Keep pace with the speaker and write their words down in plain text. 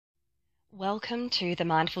Welcome to the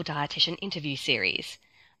Mindful Dietitian interview series.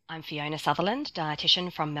 I'm Fiona Sutherland,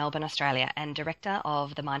 dietitian from Melbourne, Australia, and director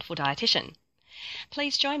of the Mindful Dietitian.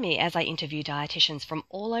 Please join me as I interview dietitians from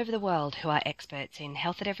all over the world who are experts in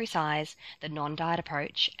health at every size, the non-diet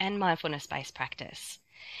approach, and mindfulness-based practice.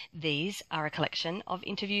 These are a collection of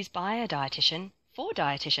interviews by a dietitian for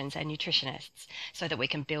dietitians and nutritionists so that we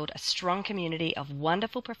can build a strong community of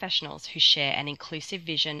wonderful professionals who share an inclusive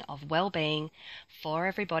vision of well-being for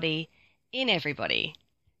everybody, in everybody.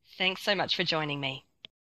 Thanks so much for joining me.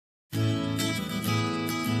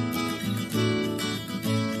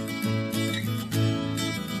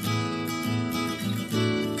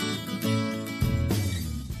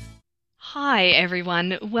 Hi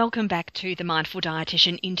everyone, welcome back to the Mindful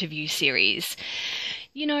Dietitian interview series.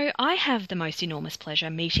 You know, I have the most enormous pleasure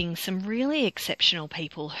meeting some really exceptional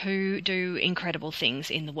people who do incredible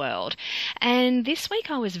things in the world. And this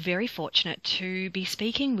week I was very fortunate to be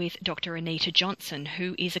speaking with Dr. Anita Johnston,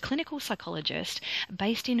 who is a clinical psychologist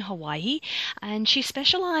based in Hawaii, and she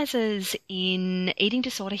specializes in eating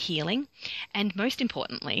disorder healing. And most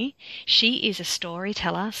importantly, she is a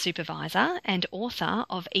storyteller, supervisor, and author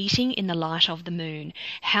of Eating in the Light of the Moon: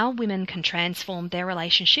 How Women Can Transform Their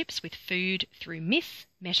Relationships with Food Through Myth,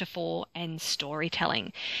 Metaphor, and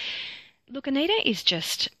Storytelling. Look, Anita is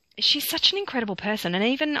she's such an incredible person, and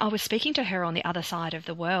even I was speaking to her on the other side of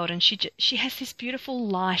the world, and she has this beautiful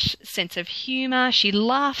light sense of humour. She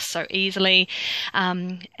laughs so easily,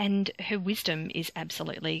 and her wisdom is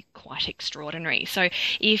absolutely quite extraordinary. So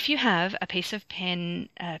if you have a piece of paper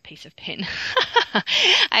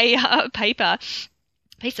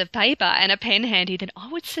and a pen handy, then I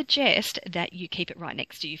would suggest that you keep it right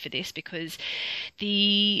next to you for this, because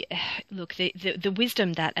the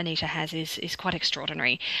wisdom that Anita has is quite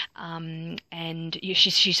extraordinary. And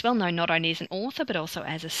she's well known not only as an author but also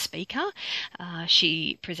as a speaker.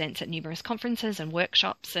 She presents at numerous conferences and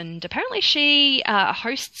workshops, and apparently she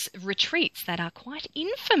hosts retreats that are quite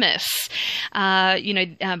infamous.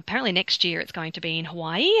 Apparently next year it's going to be in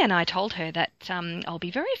Hawaii, and I told her that I'll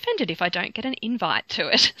be very offended if I don't get an invite to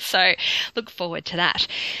it. So look forward to that.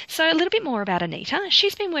 So a little bit more about Anita.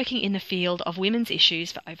 She's been working in the field of women's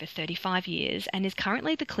issues for over 35 years and is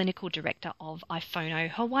currently the clinical director of Ifono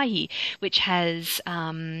Hawaii, which has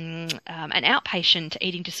an outpatient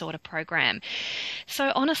eating disorder program.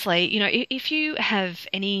 So honestly, if you have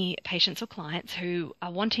any patients or clients who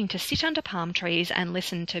are wanting to sit under palm trees and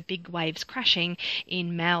listen to big waves crashing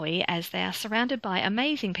in Maui as they are surrounded by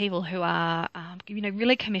amazing people who are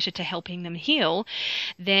really committed to helping them heal,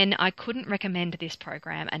 then I couldn't recommend this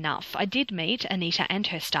program enough. I did meet Anita and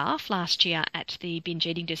her staff last year at the Binge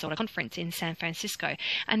Eating Disorder Conference in San Francisco,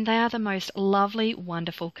 and they are the most lovely,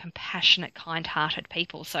 wonderful, compassionate, kind-hearted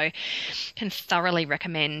people. So can thoroughly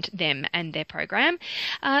recommend them and their program.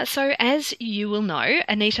 So as you will know,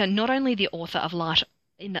 Anita, not only the author of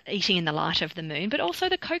Eating in the Light of the Moon, but also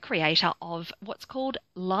the co-creator of what's called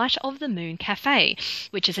Light of the Moon Cafe,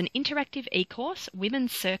 which is an interactive e-course,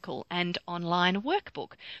 women's circle, and online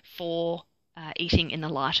workbook for eating in the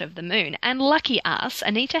light of the moon. And lucky us,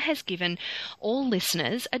 Anita has given all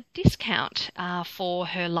listeners a discount for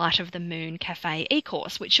her Light of the Moon Cafe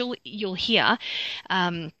e-course, which you'll hear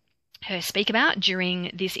her speak about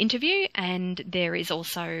during this interview, and there is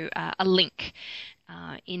also a link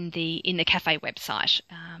in the cafe website,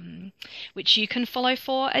 which you can follow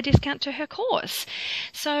for a discount to her course.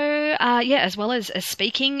 So as well as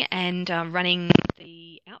speaking and running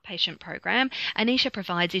the outpatient program, Anita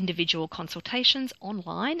provides individual consultations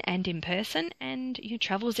online and in person, and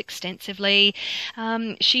travels extensively.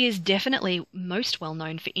 She is definitely most well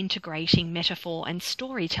known for integrating metaphor and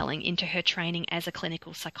storytelling into her training as a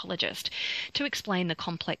clinical psychologist to explain the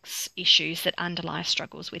complex issues that underlie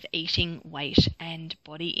struggles with eating, weight, and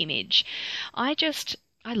body image.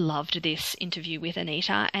 I loved this interview with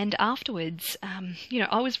Anita, and afterwards,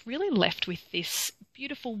 I was really left with this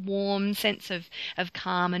beautiful, warm sense of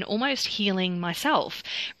calm and almost healing myself.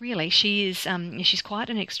 Really, she's quite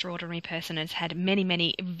an extraordinary person and has had many,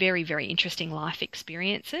 many very, very interesting life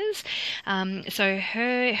experiences. So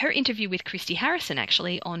her interview with Christy Harrison,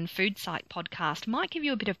 actually, on Food Psych podcast, might give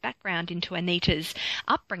you a bit of background into Anita's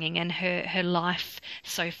upbringing and her life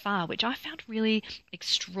so far, which I found really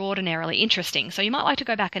extraordinarily interesting. So you might like to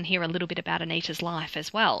go back and hear a little bit about Anita's life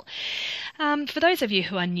as well. For those of you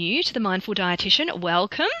who are new to the Mindful Dietitian,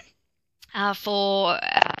 welcome. For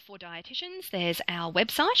For dietitians, there's our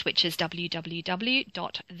website, which is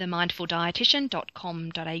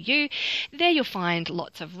www.themindfuldietitian.com.au. There you'll find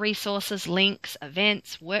lots of resources, links,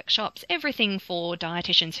 events, workshops, everything for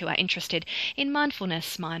dietitians who are interested in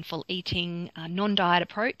mindfulness, mindful eating, non-diet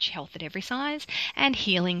approach, health at every size, and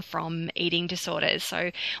healing from eating disorders.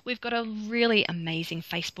 So we've got a really amazing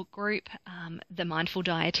Facebook group, The Mindful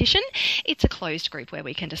Dietitian. It's a closed group where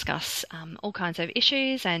we can discuss all kinds of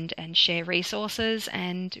issues and share resources,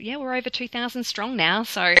 and yeah, we're over 2,000 strong now,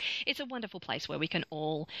 so it's a wonderful place where we can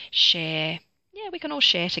all share. Yeah, we can all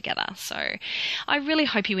share together. So I really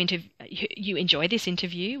hope you enjoy this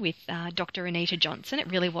interview with Dr. Anita Johnston. It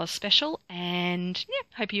really was special, and yeah,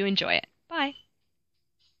 hope you enjoy it. Bye.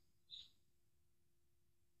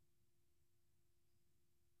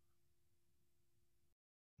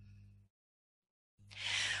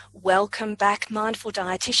 Welcome back, Mindful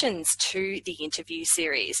Dietitians, to the interview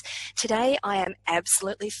series. Today, I am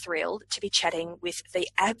absolutely thrilled to be chatting with the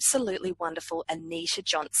absolutely wonderful Anita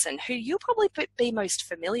Johnston, who you'll probably be most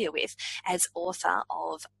familiar with as author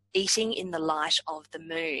of Eating in the Light of the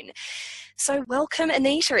Moon. So welcome,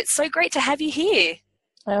 Anita. It's so great to have you here.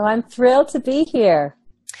 Oh, I'm thrilled to be here.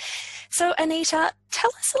 So, Anita,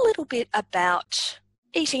 tell us a little bit about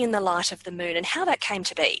Eating in the Light of the Moon and how that came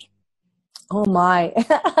to be. Oh my,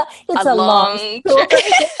 it's a long story.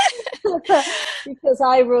 Because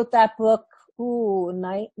I wrote that book,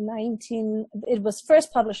 it was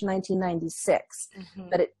first published in 1996,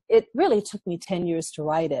 but it really took me 10 years to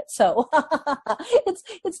write it. So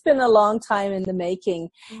it's been a long time in the making.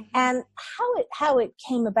 And how it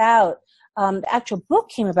came about, the actual book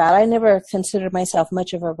came about, I never considered myself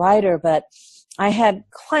much of a writer, but I had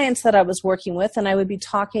clients that I was working with, and I would be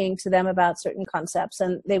talking to them about certain concepts,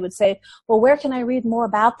 and they would say, well, where can I read more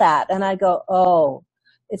about that? And I'd go, oh,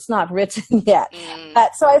 it's not written yet.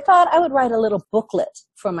 So I thought I would write a little booklet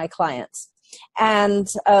for my clients. And,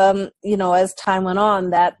 as time went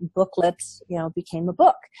on, that booklet, became a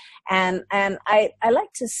book. And I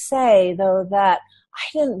like to say, though, that I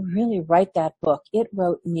didn't really write that book. It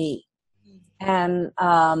wrote me. And,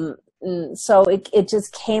 so it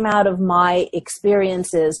just came out of my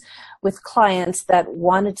experiences with clients that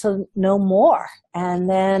wanted to know more. And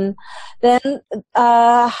then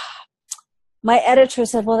my editor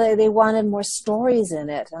said, well, they wanted more stories in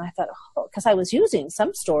it. And I thought, because I was using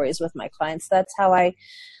some stories with my clients, that's how I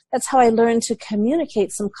learned to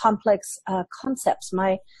communicate some complex concepts.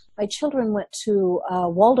 My children went to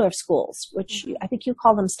Waldorf schools, which I think you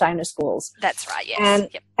call them Steiner schools. That's right, yes.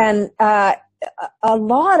 And a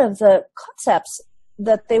lot of the concepts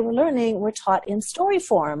that they were learning were taught in story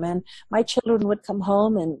form. And my children would come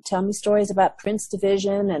home and tell me stories about Prince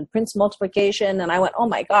division and Prince multiplication. And I went, oh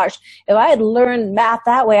my gosh, if I had learned math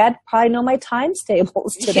that way, I'd probably know my times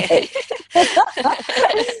tables today.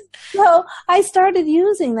 So I started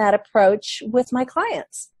using that approach with my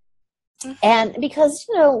clients. And because,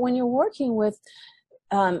 when you're working with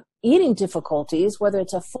eating difficulties, whether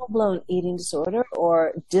it's a full-blown eating disorder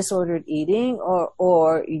or disordered eating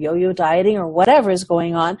or yo-yo dieting or whatever is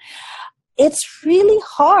going on, it's really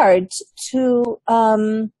hard to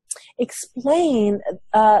explain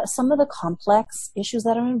some of the complex issues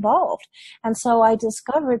that are involved. And so I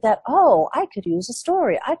discovered that, I could use a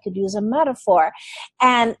story, I could use a metaphor,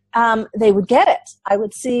 and they would get it. I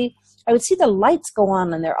would see the lights go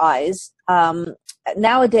on in their eyes.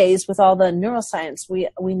 Nowadays, with all the neuroscience, we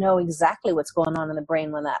know exactly what's going on in the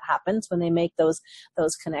brain when that happens, when they make those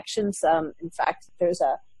connections. In fact, there's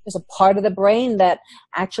a part of the brain that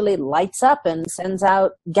actually lights up and sends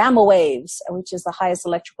out gamma waves, which is the highest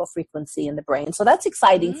electrical frequency in the brain. So that's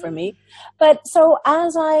exciting for me. But so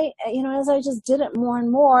as I just did it more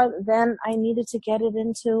and more, then I needed to get it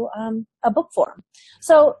into a book form.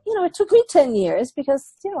 So, it took me 10 years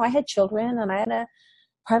because, I had children and I had a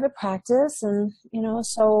private practice, and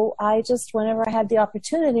so I just, whenever I had the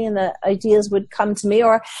opportunity and the ideas would come to me,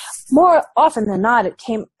 or more often than not, it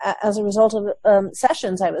came as a result of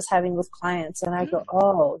sessions I was having with clients, and I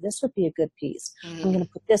go, this would be a good piece. I'm going to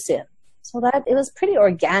put this in. So that it was pretty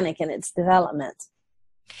organic in its development.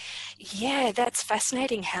 Yeah, that's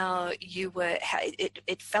fascinating how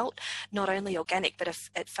it felt not only organic, but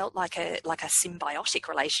it felt like a symbiotic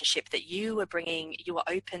relationship, that you were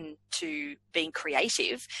open to being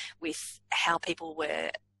creative with how people were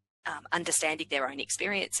understanding their own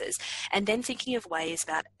experiences, and then thinking of ways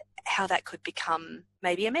about how that could become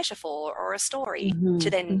maybe a metaphor or a story to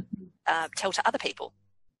then tell to other people.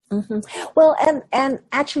 Well, and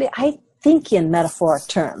actually I think in metaphoric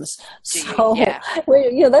terms. So,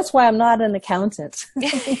 that's why I'm not an accountant.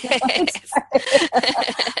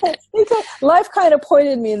 Because life kind of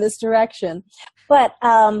pointed me in this direction. But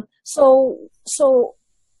I'm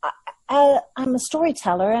a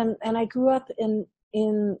storyteller, and I grew up in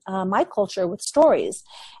my culture with stories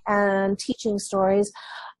and teaching stories.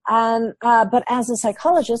 And but as a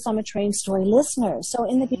psychologist, I'm a trained story listener. So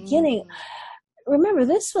in the beginning, remember,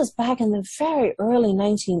 this was back in the very early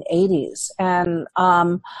 1980s, and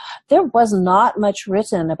there was not much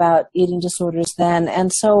written about eating disorders then.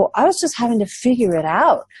 And so I was just having to figure it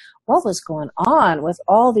out, what was going on with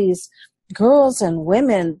all these girls and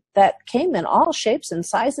women that came in all shapes and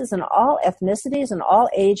sizes and all ethnicities and all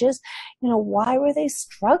ages. Why were they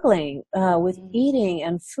struggling with eating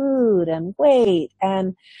and food and weight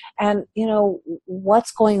and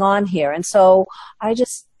what's going on here? And so I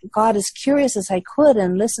just got as curious as I could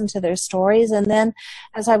and listened to their stories. And then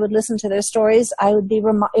as I would listen to their stories, it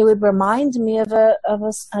would remind me of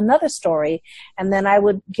another story. And then I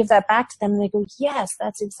would give that back to them and they go, yes,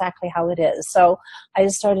 that's exactly how it is. So I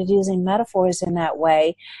just started using metaphors in that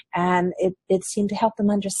way. And it seemed to help them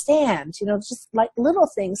understand, just like little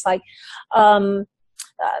things like,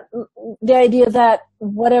 the idea that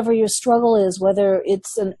whatever your struggle is, whether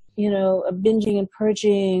it's a binging and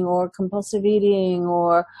purging or compulsive eating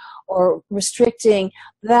or restricting,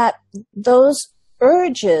 that those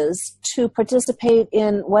urges to participate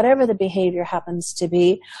in whatever the behavior happens to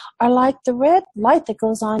be are like the red light that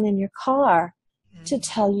goes on in your car to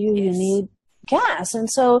tell you you need gas. And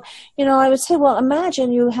so, I would say, well,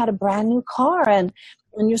 imagine you had a brand new car and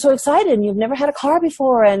you're so excited and you've never had a car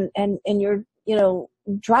before and you're,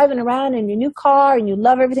 driving around in your new car and you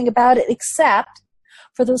love everything about it except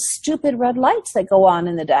for those stupid red lights that go on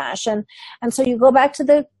in the dash. And so you go back to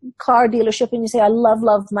the car dealership and you say, I love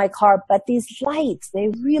my car, but these lights, they're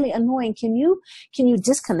really annoying. Can you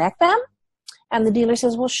disconnect them? And the dealer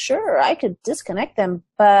says, well, sure, I could disconnect them,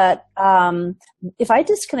 but if I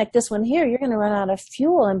disconnect this one here, you're going to run out of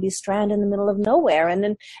fuel and be stranded in the middle of nowhere.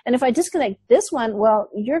 And if I disconnect this one, well,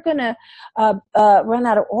 you're going to run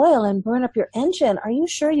out of oil and burn up your engine. Are you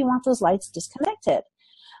sure you want those lights disconnected?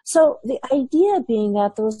 So the idea being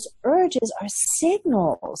that those urges are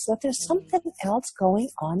signals that there's something else going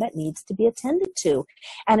on that needs to be attended to.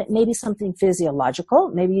 And it may be something physiological.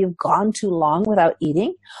 Maybe you've gone too long without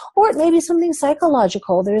eating. Or it may be something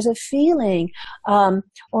psychological. There's a feeling or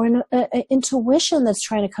an intuition that's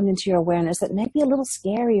trying to come into your awareness that may be a little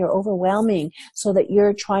scary or overwhelming so that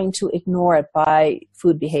you're trying to ignore it by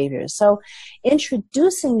food behaviors. So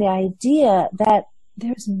introducing the idea that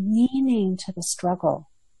there's meaning to the struggle.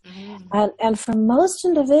 And for most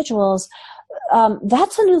individuals,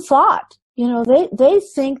 that's a new thought. They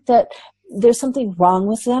think that there's something wrong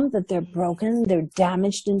with them, that they're broken, they're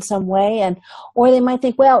damaged in some way, or they might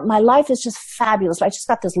think, well, my life is just fabulous. I just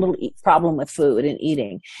got this little problem with food and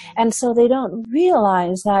eating. And so they don't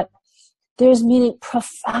realize that there's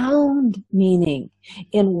profound meaning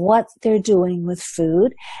in what they're doing with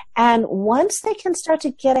food. And once they can start to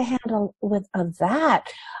get a handle of that,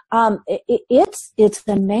 it's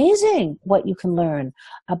amazing what you can learn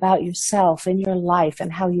about yourself and your life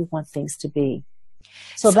and how you want things to be.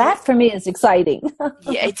 So that for me is exciting.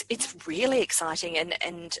 Yeah, it's really exciting,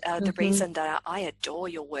 and the reason that I adore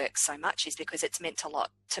your work so much is because it's meant a lot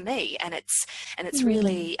to me, and it's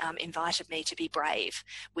really invited me to be brave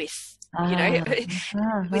with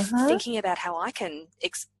with thinking about how I can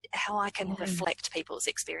reflect people's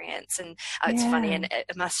experience. And it's funny, and I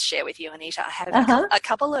must share with you, Anita, I have a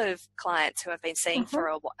couple of clients who I've been seeing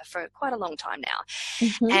for quite a long time now,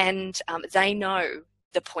 and they know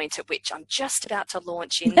the point at which I'm just about to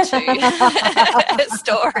launch into a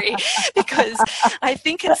story, because I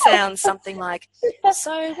think it sounds something like,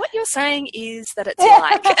 so what you're saying is that it's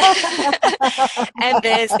like, and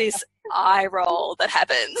there's this eye roll that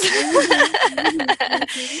happens.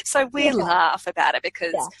 So we laugh about it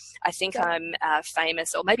because I think I'm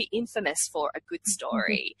famous, or maybe infamous, for a good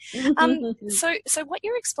story. So what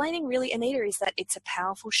you're explaining really, Anita, is that it's a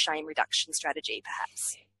powerful shame reduction strategy,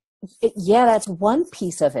 perhaps. That's one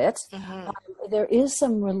piece of it. There is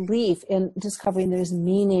some relief in discovering there's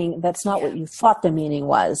meaning that's not what you thought the meaning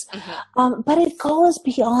was. But it goes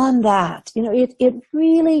beyond that. It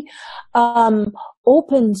really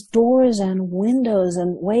opens doors and windows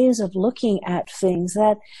and ways of looking at things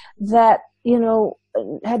that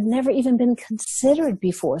had never even been considered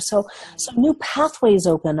before. So new pathways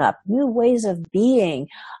open up, new ways of being.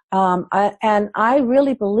 And I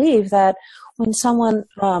really believe that when someone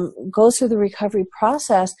goes through the recovery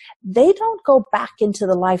process, they don't go back into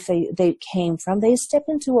the life they came from. They step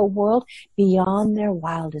into a world beyond their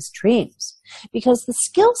wildest dreams. Because the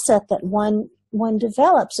skill set that one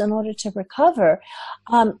develops in order to recover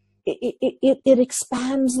it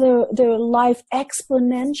expands their life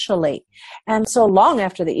exponentially. And so long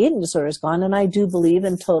after the eating disorder is gone, and I do believe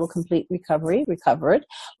in total, complete recovered,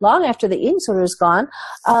 long after the eating disorder is gone,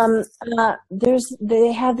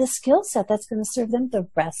 they have this skill set that's going to serve them the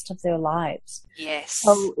rest of their lives. Yes.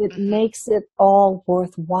 So it makes it all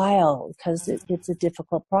worthwhile, because it's a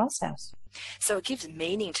difficult process. So it gives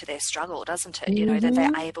meaning to their struggle, doesn't it? You know, that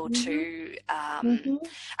they're able to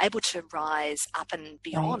rise up and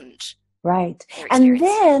beyond. Right.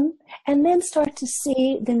 And then start to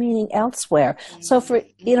see the meaning elsewhere. So for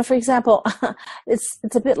example,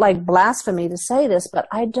 it's a bit like blasphemy to say this, but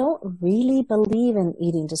I don't really believe in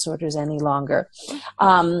eating disorders any longer.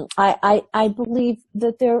 I believe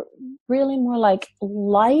that they're really more like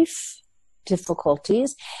life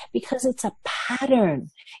difficulties, because it's a pattern.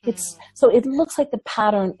 So it looks like the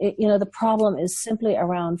pattern, the problem is simply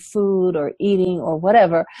around food or eating or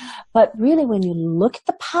whatever. But really, when you look at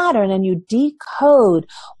the pattern and you decode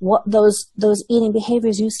what those eating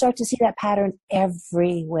behaviors, you start to see that pattern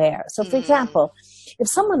everywhere. So for example, if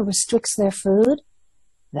someone restricts their food,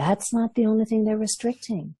 that's not the only thing they're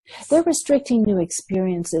restricting. They're restricting new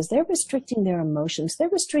experiences. They're restricting their emotions. They're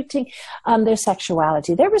restricting their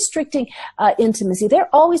sexuality. They're restricting intimacy. They're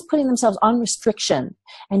always putting themselves on restriction.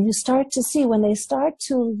 And you start to see, when they start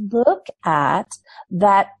to look at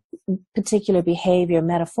that particular behavior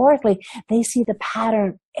metaphorically, they see the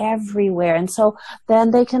pattern everywhere. And so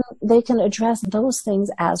then they can address those things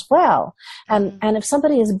as well. And if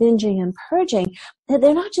somebody is binging and purging,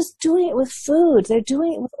 they're not just doing it with food, they're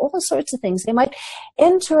doing it with all sorts of things. They might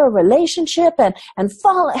enter a relationship and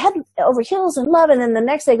fall head over heels in love, and then the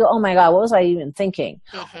next day go, oh my God, what was I even thinking?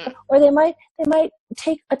 Or they might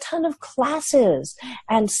take a ton of classes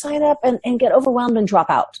and sign up and get overwhelmed and drop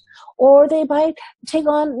out. Or they might take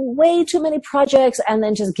on way too many projects and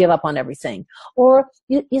then just give up on everything. Or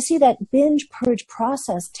you see that binge purge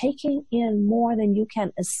process, taking in more than you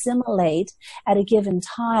can assimilate at a given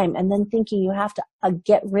time and then thinking you have to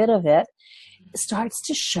get rid of it, starts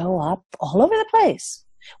to show up all over the place.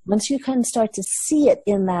 Once you can start to see it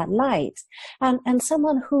in that light. And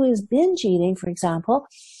someone who is binge eating, for example,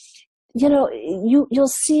 you'll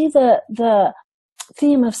see the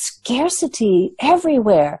theme of scarcity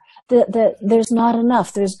everywhere. There's not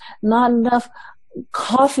enough. There's not enough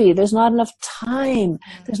coffee. There's not enough time.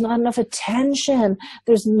 There's not enough attention.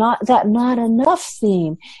 There's not enough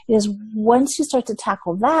theme. Is once you start to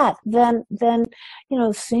tackle that, then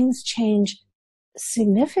things change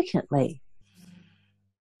significantly.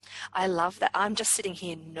 I love that. I'm just sitting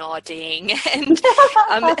here nodding, and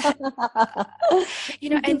and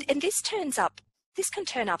this can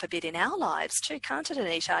turn up a bit in our lives too, can't it,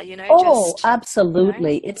 Anita?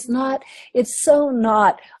 Absolutely. It's so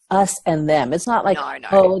not us and them. It's not like,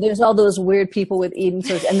 no. There's all those weird people with eating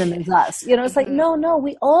disorders and then there's us. It's like, no,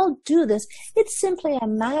 we all do this. It's simply a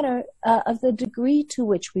matter of the degree to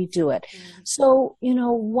which we do it. So,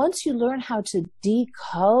 once you learn how to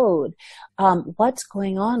decode what's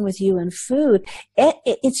going on with you and food,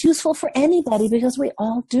 it's useful for anybody because we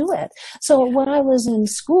all do it. So when I was in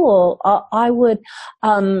school, I would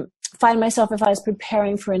find myself, if I was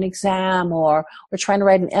preparing for an exam or trying to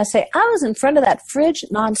write an essay, I was in front of that fridge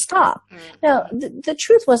nonstop. Now, the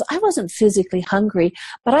truth was I wasn't physically hungry,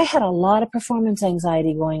 but I had a lot of performance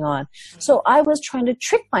anxiety going on. So I was trying to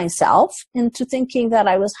trick myself into thinking that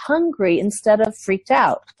I was hungry instead of freaked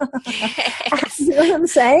out. Yes. You know what I'm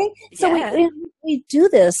saying? Yeah. So we do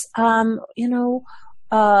this, all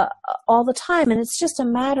the time. And it's just a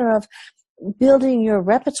matter of building your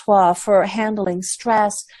repertoire for handling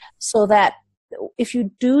stress, so that if you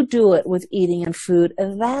do it with eating and food,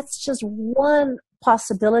 that's just one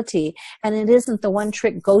possibility, and it isn't the one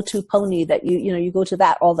trick go-to pony that you go to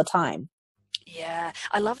that all the time. Yeah,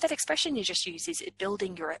 I love that expression you just used, is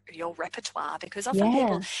building your repertoire, because often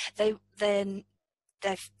people they're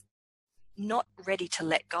not ready to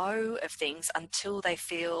let go of things until they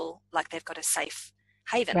feel like they've got a safe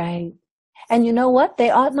haven. Right. And you know what? They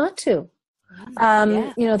ought not to.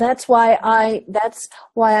 That's why I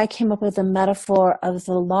came up with the metaphor of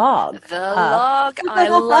the log. The log. I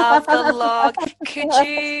love the log. Could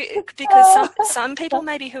you, because some people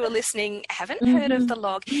maybe who are listening haven't heard of the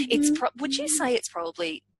log. Would you say it's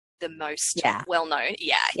probably the most Yeah. well known.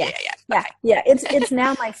 Yeah. It's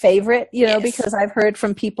now my favorite, Yes. because I've heard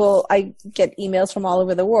from people, I get emails from all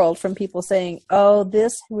over the world from people saying, oh,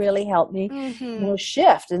 this really helped me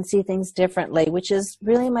shift and see things differently, which is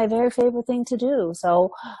really my very favorite thing to do.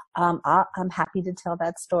 So I'm happy to tell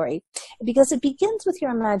that story because it begins with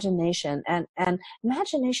your imagination, and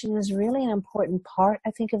imagination is really an important part,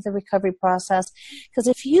 I think, of the recovery process, because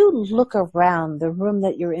if you look around the room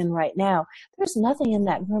that you're in right now, there's nothing in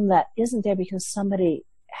that room that isn't there because somebody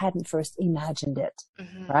hadn't first imagined it,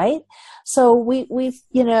 right? So we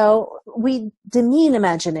demean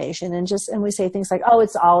imagination and we say things like, oh,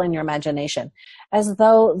 it's all in your imagination, as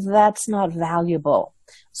though that's not valuable.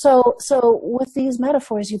 So with these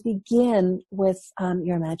metaphors, you begin with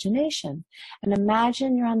your imagination, and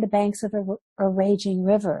imagine you're on the banks of a raging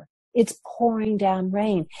river. It's pouring down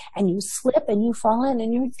rain, and you slip and you fall in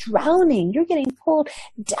and you're drowning. You're getting pulled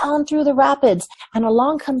down through the rapids, and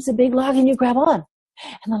along comes a big log and you grab on,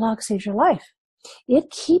 and the log saves your life. It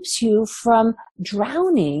keeps you from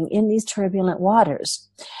drowning in these turbulent waters.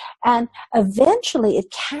 And eventually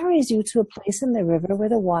it carries you to a place in the river where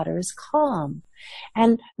the water is calm.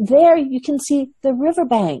 And there you can see the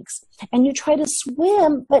riverbanks, and you try to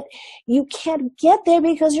swim, but you can't get there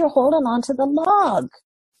because you're holding onto the log.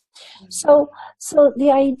 So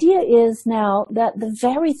the idea is now that the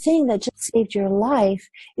very thing that just saved your life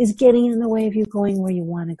is getting in the way of you going where you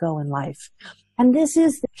want to go in life. And this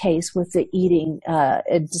is the case with the eating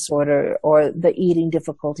disorder or the eating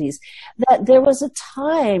difficulties, that there was a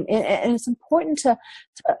time, and it's important to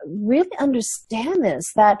really understand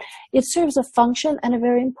this, that it serves a function and a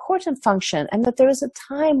very important function, and that there was a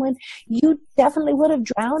time when you definitely would have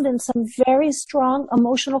drowned in some very strong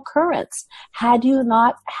emotional currents had you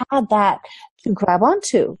not had that to grab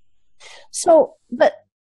onto. So, but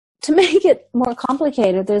to make it more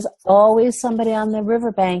complicated, there's always somebody on the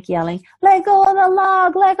riverbank yelling, let go of the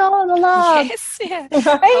log, let go of the log. Yes, yeah. Right?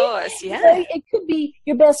 Of course, yeah. So it could be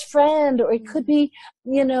your best friend, or it could be,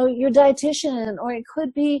 your dietitian, or it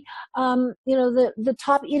could be, the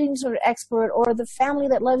top eating disorder expert, or the family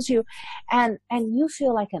that loves you. And you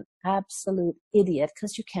feel like an absolute idiot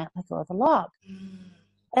because you can't let go of the log.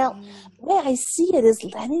 Well, the way I see it is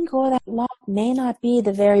letting go of that log may not be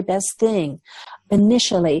the very best thing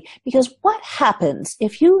initially, because what happens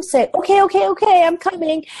if you say, okay, I'm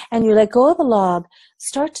coming, and you let go of the log,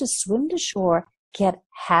 start to swim to shore, get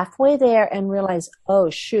halfway there and realize, oh,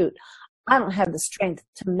 shoot, I don't have the strength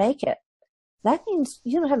to make it. That means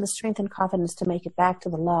you don't have the strength and confidence to make it back to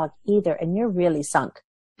the log either, and you're really sunk.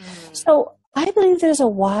 So I believe there's a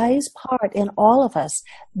wise part in all of us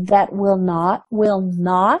that will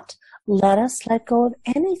not let us let go of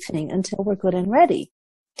anything until we're good and ready.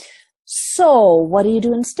 So what do you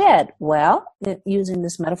do instead? Well, using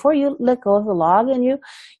this metaphor, you let go of the log and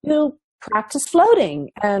you practice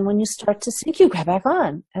floating. And when you start to sink, you grab back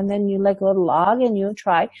on. And then you let go of the log and you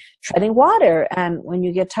try treading water. And when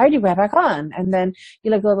you get tired, you grab back on. And then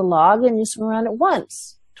you let go of the log and you swim around it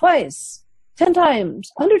once, twice, 10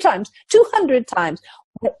 times, 100 times, 200 times,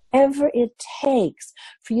 whatever it takes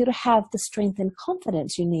for you to have the strength and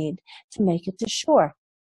confidence you need to make it to shore.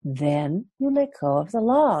 Then you let go of the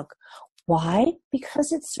log. Why?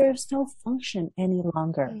 Because it serves no function any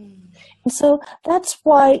longer. And so that's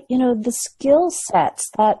why, the skill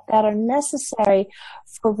sets that are necessary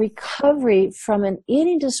for recovery from an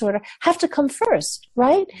eating disorder have to come first,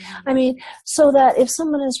 right? I mean, so that if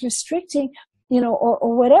someone is restricting,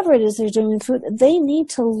 or whatever it is they're doing with food, they need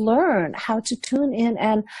to learn how to tune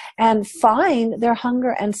in and find their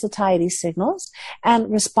hunger and satiety signals and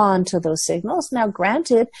respond to those signals. Now,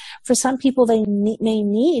 granted, for some people, they may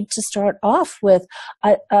need to start off with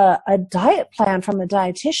a diet plan from a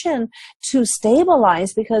dietitian to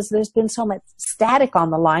stabilize, because there's been so much static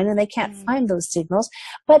on the line and they can't find those signals.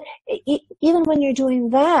 But even when you're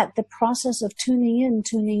doing that, the process of tuning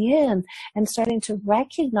in and starting to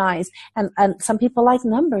recognize, and some people like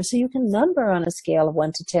numbers, so you can number on a scale of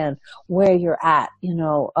 1 to 10 where you're at,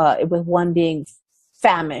 with 1 being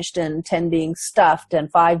famished and 10 being stuffed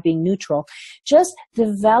and 5 being neutral. Just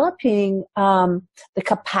developing the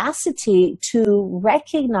capacity to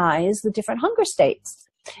recognize the different hunger states.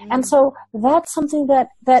 And so that's something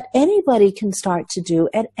that anybody can start to do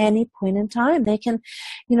at any point in time. They can,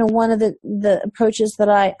 one of the approaches that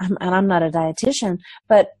I'm not a dietitian,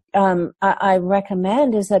 but I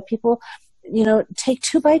recommend is that people, take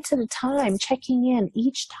 2 bites at a time, checking in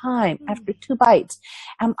each time after 2 bites.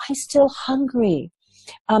 Am I still hungry?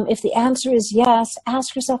 If the answer is yes,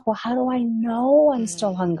 ask yourself, well, how do I know I'm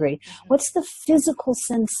still hungry? What's the physical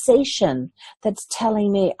sensation that's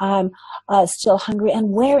telling me I'm still hungry, and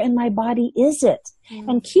where in my body is it?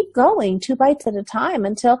 And keep going 2 bites at a time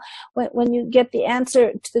until when you get the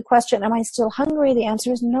answer to the question, am I still hungry? The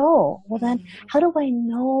answer is no. Well, then how do I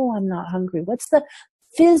know I'm not hungry? What's the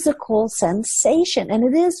physical sensation? And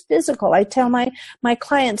it is physical. I tell my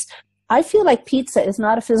clients, I feel like pizza is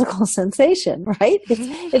not a physical sensation, right?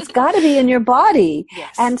 It's got to be in your body.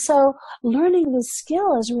 Yes. And so learning this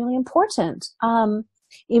skill is really important.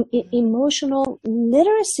 Emotional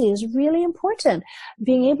literacy is really important.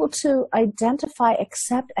 Being able to identify,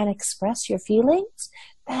 accept, and express your feelings,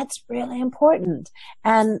 that's really important.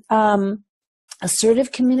 And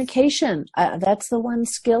assertive communication, that's the one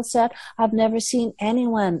skill set I've never seen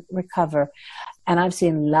anyone recover. And I've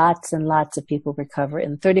seen lots and lots of people recover.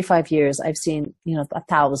 In 35 years, I've seen,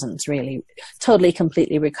 thousands really totally,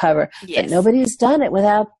 completely recover. Yes. But nobody's done it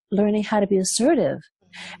without learning how to be assertive.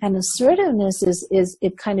 And assertiveness is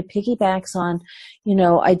it kind of piggybacks on,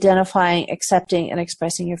 identifying, accepting, and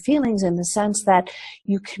expressing your feelings, in the sense that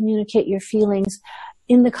you communicate your feelings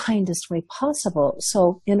in the kindest way possible.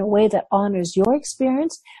 So in a way that honors your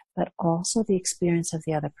experience, but also the experience of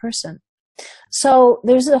the other person. So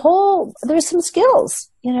there's some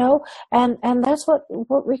skills, and that's what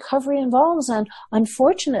recovery involves. And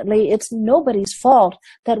unfortunately, it's nobody's fault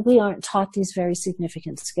that we aren't taught these very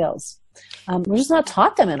significant skills. We're just not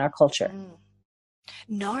taught them in our culture.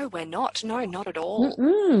 No, we're not. No, not at all.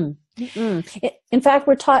 In fact,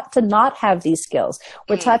 we're taught to not have these skills.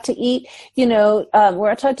 We're taught to eat,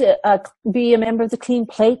 we're taught to be a member of the Clean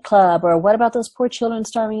Plate Club, or what about those poor children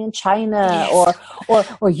starving in China, Yes.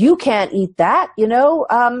 or you can't eat that, you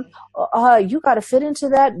got to fit into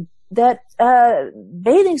that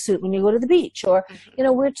bathing suit when you go to the beach, or,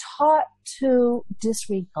 we're taught to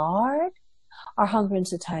disregard our hunger and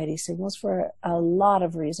satiety signals for a lot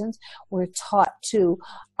of reasons. We're taught to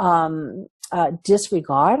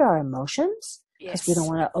disregard our emotions because we don't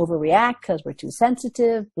want to overreact, because we're too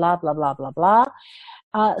sensitive, blah, blah, blah, blah, blah.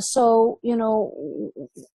 So,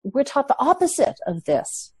 we're taught the opposite of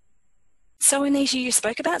this. So, Anita, you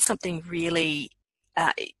spoke about something really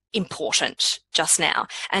important just now,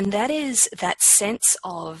 and that is that sense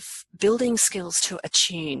of building skills to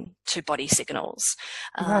attune to body signals.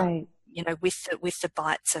 Right. With the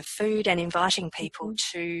bites of food, and inviting people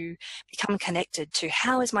to become connected to,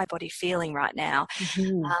 how is my body feeling right now?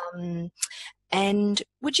 And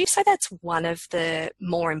would you say that's one of the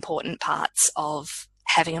more important parts of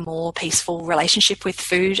having a more peaceful relationship with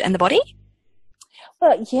food and the body?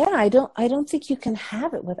 Well, yeah, I don't think you can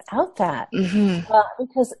have it without that,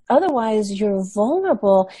 because otherwise you're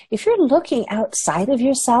vulnerable. If you're looking outside of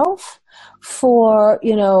yourself for,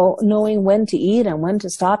 knowing when to eat and when to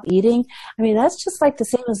stop eating, I mean, that's just like the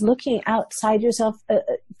same as looking outside yourself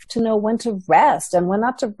to know when to rest and when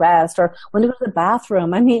not to rest, or when to go to the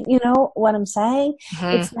bathroom. I mean, you know what I'm saying?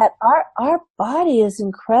 It's that our body is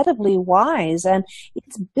incredibly wise, and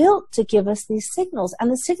it's built to give us these signals,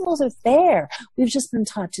 and the signals are there. We've just been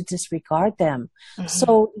taught to disregard them.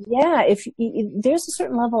 So yeah, if there's a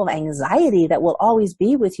certain level of anxiety that will always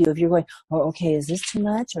be with you if you're going, oh, okay, is this too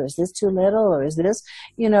much, or is this too little, or is this,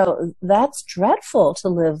 that's dreadful to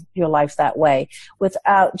live your life that way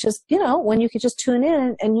without just, when you could just tune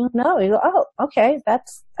in and you go, oh, okay,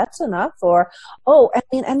 that's enough. Or,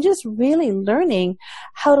 and just really learning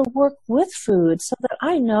how to work with food, so that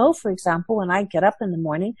I know, for example, when I get up in the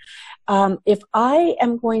morning, if I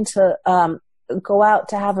am going to go out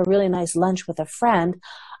to have a really nice lunch with a friend,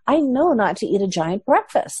 I know not to eat a giant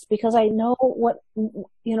breakfast, because I know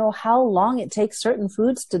how long it takes certain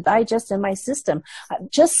foods to digest in my system,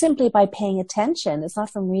 just simply by paying attention. It's not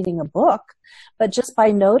from reading a book, but just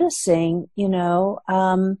by noticing,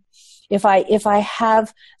 if I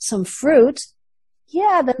have some fruit,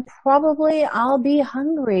 then probably I'll be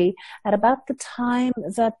hungry at about the time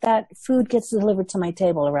that food gets delivered to my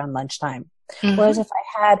table around lunchtime. Whereas if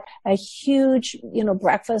I had a huge,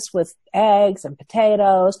 breakfast with eggs and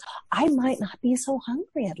potatoes, I might not be so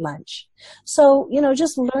hungry at lunch. So,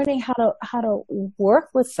 just learning how to work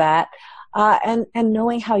with that, and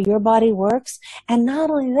knowing how your body works. And not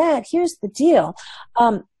only that, here's the deal.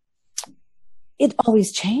 It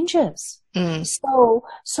always changes.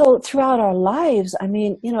 So throughout our lives, I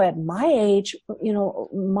mean, at my age,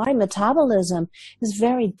 my metabolism is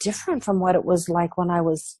very different from what it was like when I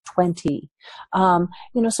was 20.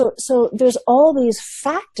 So there's all these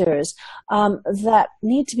factors, that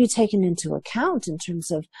need to be taken into account in terms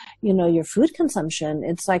of, your food consumption.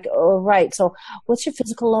 It's like, oh, right. So what's your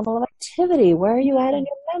physical level of activity? Where are you at in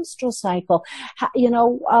your menstrual cycle?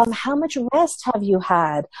 How much rest have you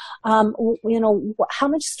had? How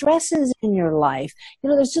much stress is in your life?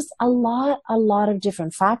 There's just a lot of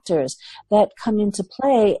different factors that come into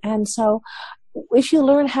play. And so if you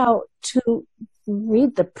learn how to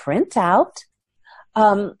read the printout,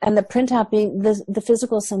 and the printout being the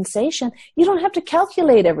physical sensation, you don't have to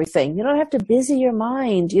calculate everything. You don't have to busy your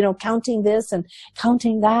mind, counting this and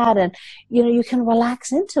counting that. And, you can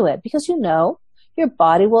relax into it because, your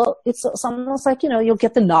body it's almost like, you'll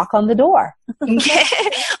get the knock on the door. Yeah,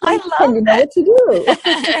 I love and you know what to do.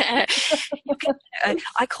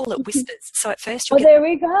 I call it whispers. So at first there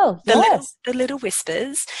we go. The little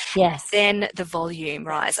whispers. Yes. Then the volume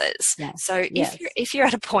rises. Yes. So if you're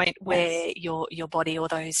at a point where your body or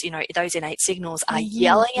those, those innate signals are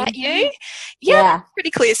yelling at you,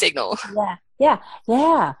 pretty clear signal. Yeah.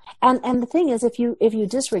 And the thing is, if you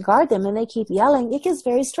disregard them and they keep yelling, it gets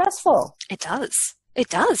very stressful. It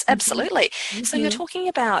does, absolutely. Mm-hmm. So you're talking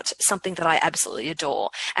about something that I absolutely adore,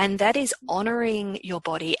 and that is honoring your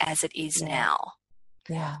body as it is now.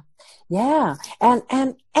 Yeah.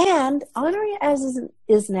 And honoring it as it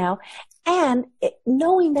is now, and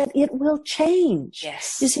knowing that it will change.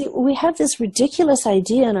 Yes. You see, we have this ridiculous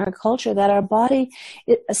idea in our culture that our body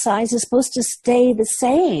size is supposed to stay the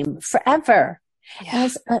same forever. Yeah.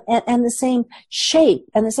 And the same shape,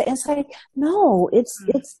 and it's like, no,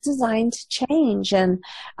 it's designed to change. And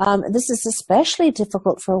this is especially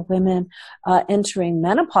difficult for women entering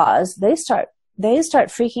menopause. They start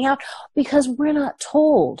freaking out because we're not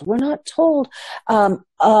told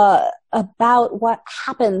about what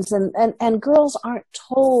happens, and girls aren't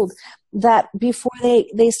told that before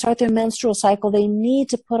they start their menstrual cycle, they need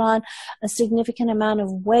to put on a significant amount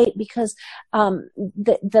of weight because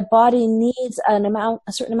the body needs a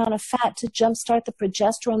certain amount of fat to jumpstart the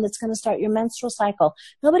progesterone that's going to start your menstrual cycle.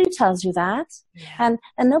 Nobody tells you that. Yeah.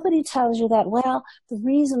 And nobody tells you that, well, the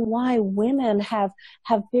reason why women have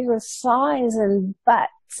bigger thighs and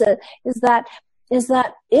butts is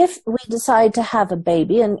that if we decide to have a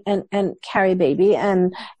baby and carry a baby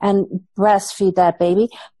and breastfeed that baby,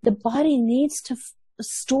 the body needs to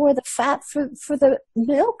store the fat for the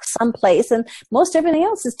milk someplace, and most everything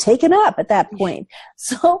else is taken up at that point.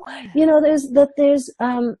 So, there's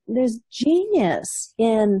genius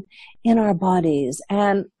in our bodies.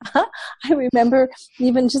 And I remember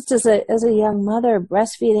even just as a young mother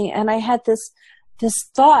breastfeeding, and I had this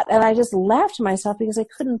thought, and I just laughed to myself because I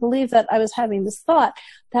couldn't believe that I was having this thought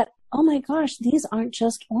that, oh my gosh, these aren't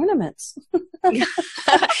just ornaments.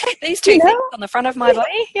 These two things on the front of my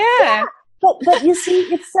body? Yeah. But you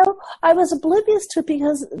see, I was oblivious to it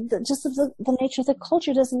because just of the nature of the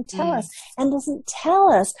culture doesn't tell us, and doesn't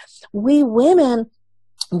tell us, we women,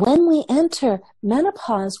 when we enter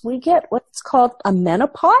menopause, we get what's called a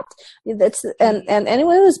menopause. And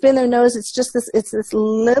anyone who's been there knows it's this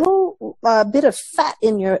little bit of fat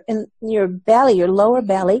in your belly, your lower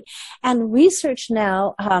belly. And research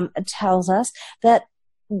now tells us that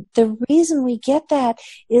the reason we get that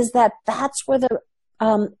is that that's where the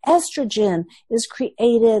estrogen is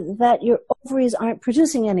created that your ovaries aren't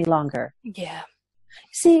producing any longer. Yeah.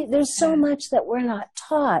 See, there's so much that we're not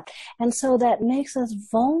taught. And so that makes us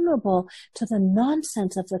vulnerable to the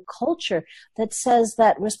nonsense of the culture that says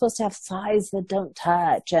that we're supposed to have thighs that don't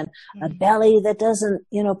touch and a belly that doesn't,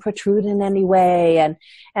 protrude in any way. And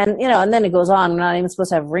then it goes on. We're not even supposed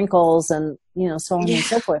to have wrinkles and, so on and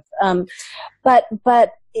so forth. But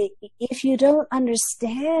if you don't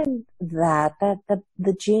understand that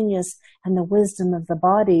the genius and the wisdom of the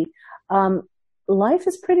body, life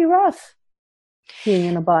is pretty rough. Being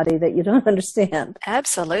in a body that you don't understand.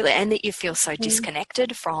 Absolutely. And that you feel so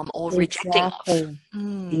disconnected from or rejecting of.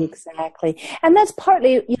 Exactly. And that's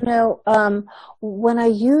partly, when I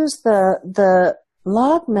use the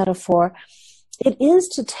log metaphor, it is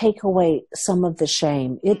to take away some of the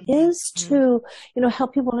shame. It is to,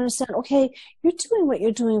 help people understand, okay, you're doing what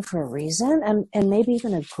you're doing for a reason, and maybe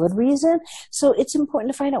even a good reason. So it's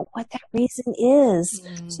important to find out what that reason is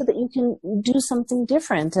so that you can do something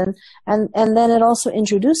different. And then it also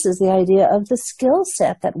introduces the idea of the skill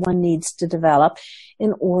set that one needs to develop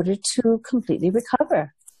in order to completely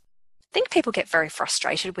recover. I think people get very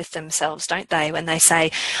frustrated with themselves, don't they, when they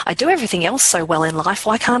say, I do everything else so well in life,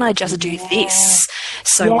 why can't I just do this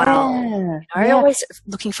so well? You're always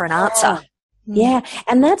looking for an answer. Yeah,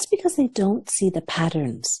 and that's because they don't see the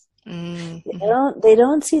patterns. They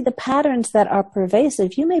don't see the patterns that are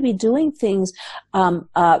pervasive. You may be doing things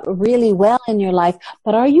really well in your life,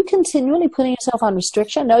 but are you continually putting yourself on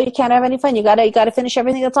restriction? No, you can't have any fun. You gotta finish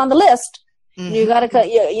everything that's on the list. You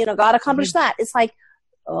gotta accomplish that. It's like,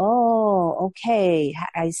 oh, okay,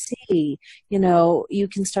 I see. You know, you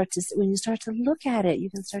can start to, when you start to look at it, you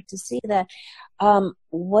can start to see that,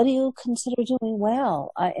 what do you consider doing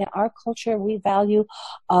well? In our culture, we value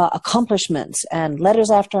accomplishments and letters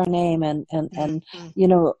after our name and you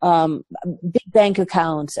know, big bank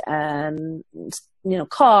accounts and, you know,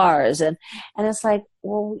 cars. And it's like,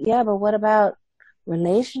 well, yeah, but what about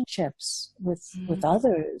relationships with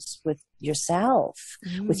others, with yourself,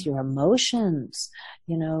 with your emotions,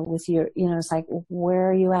 you know, with your, you know, it's like, where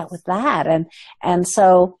are you at with that? And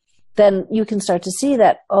so then you can start to see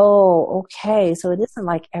that, oh, okay, so it isn't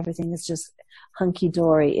like everything is just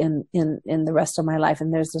hunky-dory in the rest of my life,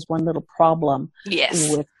 and there's this one little problem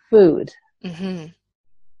with food.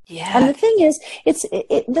 Yeah. And the thing is,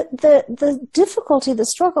 the difficulty, the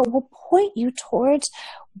struggle will point you towards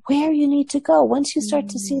where you need to go. Once you start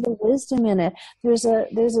to see the wisdom in it, there's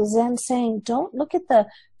a Zen saying, don't look at the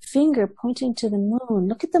finger pointing to the moon,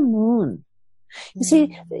 look at the moon. You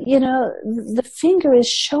see, you know, the finger is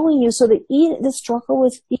showing you, so the struggle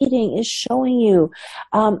with eating is showing you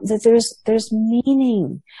that there's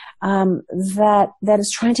meaning that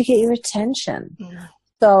is trying to get your attention.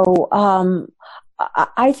 So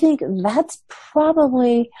I think that's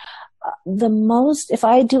probably the most, if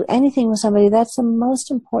I do anything with somebody, that's the most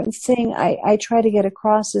important thing I try to get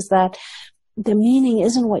across, is that the meaning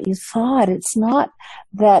isn't what you thought. It's not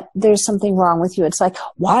that there's something wrong with you. It's like,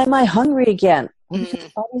 why am I hungry again?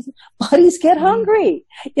 Bodies get hungry.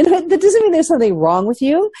 You know, that doesn't mean there's something wrong with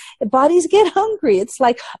you. Bodies get hungry. It's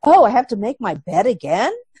like, oh, I have to make my bed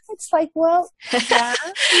again? It's like, well, yeah,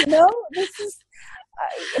 you know, this is,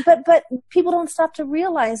 but people don't stop to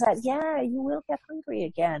realize that, yeah, you will get hungry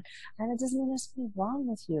again. And it doesn't mean there's something wrong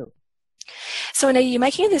with you. So, Anita, you're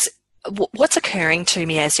making this, what's occurring to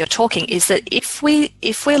me as you're talking is that if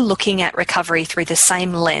we're looking at recovery through the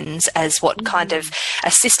same lens as what kind of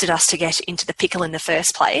assisted us to get into the pickle in the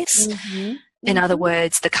first place, in other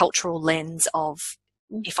words, the cultural lens of,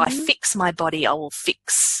 if I fix my body, I will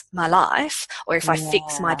fix my life, or if I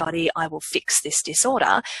fix my body, I will fix this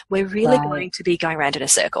disorder, we're really going to be going around in a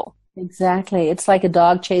circle. Exactly. It's like a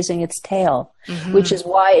dog chasing its tail, which is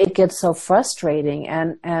why it gets so frustrating,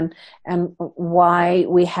 and why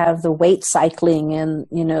we have the weight cycling and,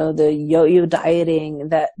 you know, the yo-yo dieting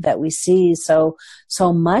that we see so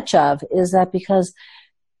much of, is that because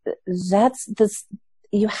that's this,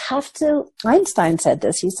 you have to, Einstein said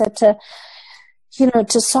this, he said to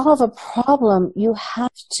solve a problem, you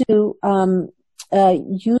have to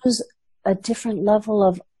use a different level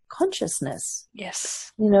of consciousness.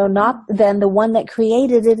 Yes. You know, not than the one that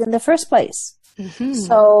created it in the first place.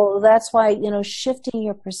 So that's why, you know, shifting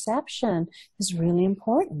your perception is really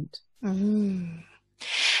important.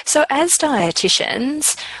 So as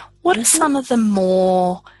dietitians, what are some of the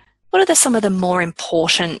more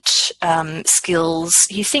important skills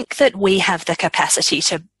you think that we have the capacity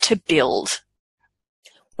to build?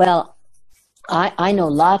 Well, I know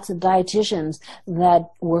lots of dietitians that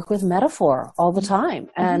work with metaphor all the time,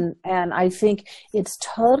 and I think it's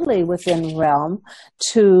totally within realm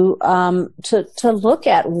to look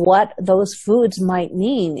at what those foods might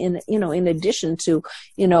mean in addition to,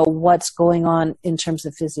 you know, what's going on in terms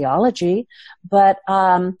of physiology. But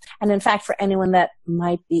and in fact, for anyone that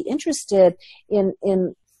might be interested in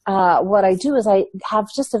what I do is I have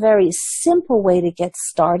just a very simple way to get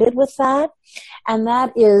started with that, and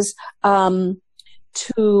that is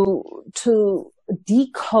to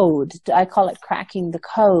decode. I call it cracking the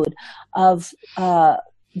code of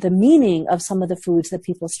the meaning of some of the foods that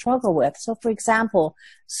people struggle with. So, for example,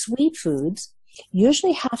 sweet foods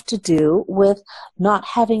usually have to do with not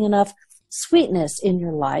having enough sweetness in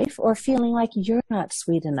your life, or feeling like you're not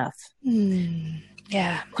sweet enough.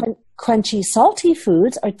 Yeah. Crunchy, salty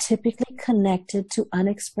foods are typically connected to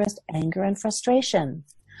unexpressed anger and frustration.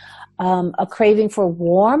 A craving for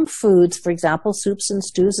warm foods, for example, soups and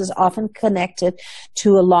stews, is often connected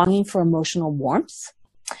to a longing for emotional warmth.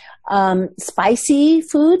 Spicy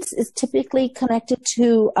foods is typically connected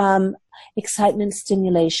to excitement,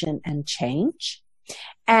 stimulation, and change.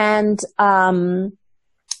 And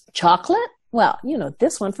chocolate, well, you know,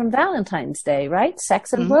 this one from Valentine's Day, right?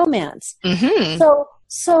 Sex and romance.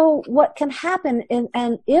 So what can happen,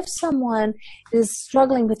 and if someone is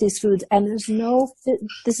struggling with these foods, and this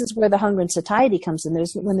is where the hunger and satiety comes in.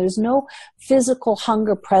 When there's no physical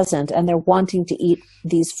hunger present and they're wanting to eat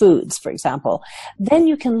these foods, for example, then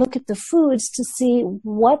you can look at the foods to see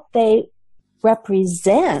what they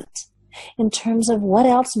represent in terms of what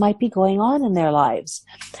else might be going on in their lives.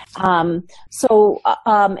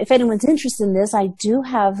 If anyone's interested in this, I do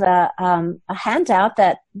have a handout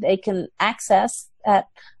that they can access at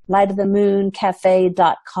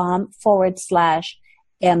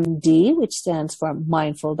lightofthemooncafe.com/MD, which stands for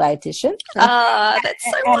Mindful Dietitian. That's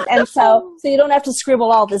so wonderful. And so you don't have to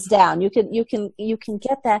scribble all this down. You can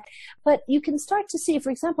get that, but you can start to see.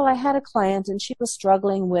 For example, I had a client and she was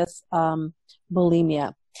struggling with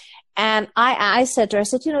bulimia, and I said to her, I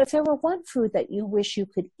said, if there were one food that you wish you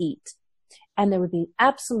could eat, and there would be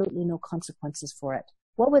absolutely no consequences for it,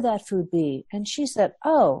 what would that food be? And she said,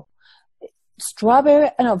 vanilla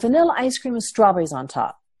ice cream with strawberries on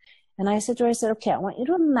top. And I said to her, okay, I want you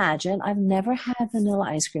to imagine I've never had vanilla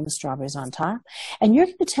ice cream with strawberries on top, and you're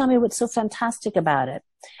going to tell me what's so fantastic about it.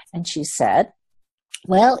 And she said,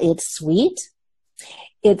 well, it's sweet,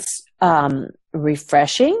 it's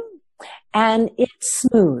refreshing, and it's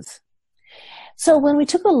smooth. So when we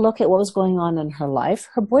took a look at what was going on in her life,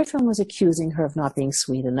 her boyfriend was accusing her of not being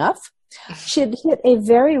sweet enough. She had hit a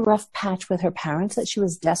very rough patch with her parents that she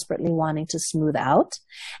was desperately wanting to smooth out.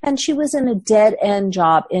 And she was in a dead-end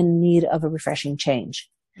job in need of a refreshing change.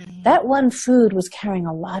 Mm-hmm. That one food was carrying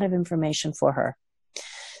a lot of information for her.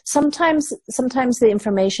 Sometimes the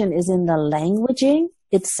information is in the languaging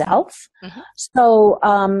itself. Mm-hmm. So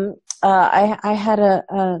I had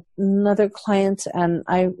another client, and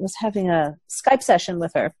I was having a Skype session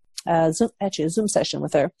with her. A Zoom session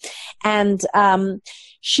with her. And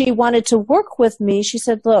she wanted to work with me. She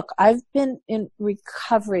said, look, I've been in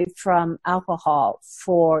recovery from alcohol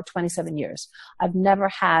for 27 years. I've never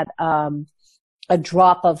had a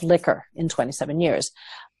drop of liquor in 27 years.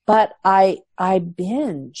 But I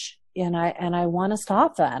binge, and I want to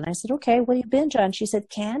stop that. And I said, okay, what do you binge on? She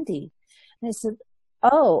said, candy. And I said,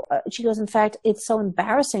 she goes, in fact, it's so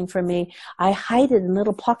embarrassing for me. I hide it in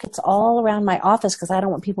little pockets all around my office because I don't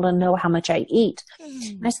want people to know how much I eat.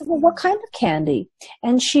 And I said, well, what kind of candy?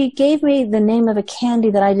 And she gave me the name of a candy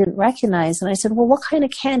that I didn't recognize. And I said, well, what kind of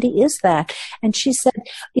candy is that? And she said,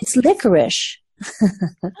 it's licorice.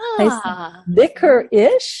 I said,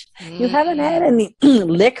 licorice? You haven't had any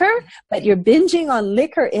liquor, but you're binging on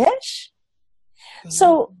licorice?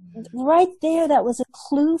 So right there, that was a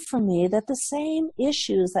clue for me that the same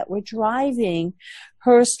issues that were driving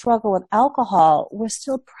her struggle with alcohol were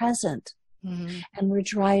still present, and were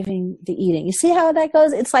driving the eating. You see how that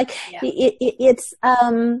goes? It's like,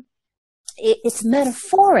 it's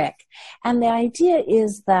metaphoric. And the idea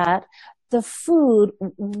is that the food,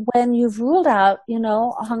 when you've ruled out,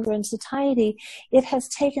 hunger and satiety, it has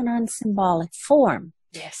taken on symbolic form.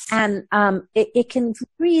 Yes. And it can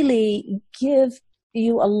really give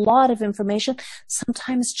you a lot of information,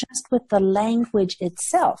 sometimes just with the language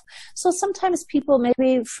itself. So sometimes people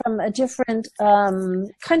maybe from a different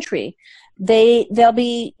country, they'll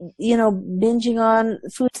be, binging on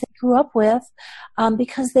foods they grew up with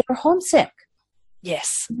because they were homesick.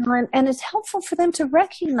 Yes. And it's helpful for them to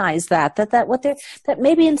recognize that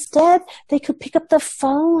maybe instead they could pick up the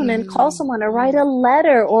phone and call someone or write a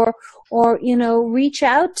letter or reach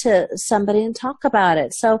out to somebody and talk about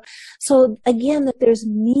it. So again, that there's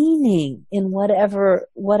meaning in whatever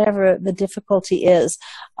the difficulty is.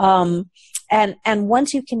 And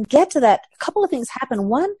once you can get to that, a couple of things happen.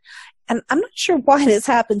 One, and I'm not sure why this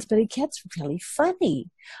happens, but it gets really funny.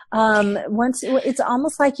 Once it's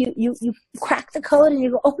almost like you crack the code and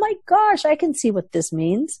you go, oh my gosh, I can see what this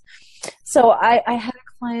means. So I had a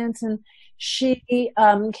client, and she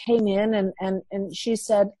came in and she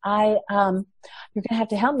said, you're going to have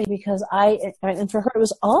to help me because and for her it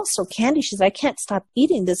was also candy. She said, I can't stop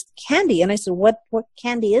eating this candy. And I said, what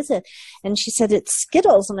candy is it? And she said, it's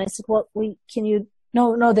Skittles. And I said, well, can you?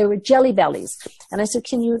 No, they were Jelly Bellies. And I said,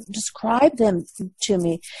 can you describe them to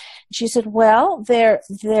me? She said, well, they're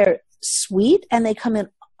sweet and they come in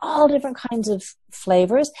all different kinds of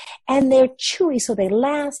flavors and they're chewy. So they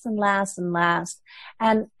last and last and last.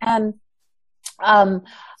 And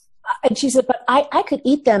she said, but I could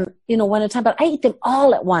eat them, one at a time, but I eat them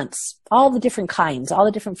all at once, all the different kinds, all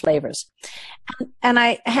the different flavors. And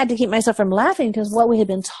I had to keep myself from laughing because what we had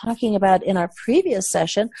been talking about in our previous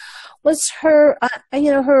session was her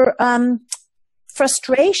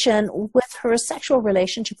frustration with her sexual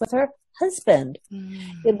relationship with her husband.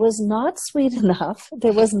 It was not sweet enough.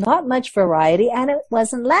 There was not much variety, and it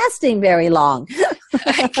wasn't lasting very long.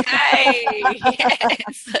 Okay.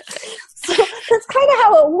 Yes. So that's kind of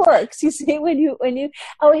how it works. You see, here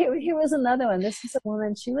was another one. This is a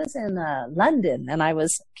woman. She was in London, and I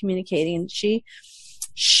was communicating. She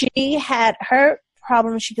had her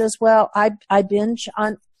problem. She goes, well, I binge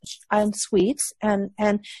on sweets, and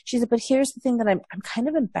she said, but here's the thing that I'm kind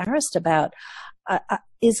of embarrassed about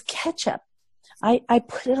is ketchup. I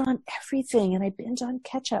put it on everything, and I binge on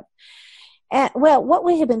ketchup. well, what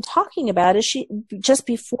we had been talking about is just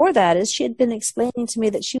before that is she had been explaining to me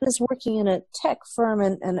that she was working in a tech firm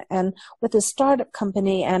and with a startup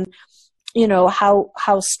company, and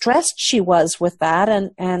how stressed she was with that,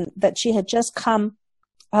 and that she had just come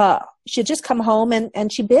home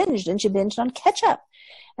and she binged on ketchup.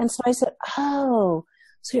 And so I said, oh,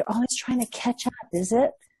 so you're always trying to catch up, is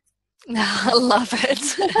it? I love it.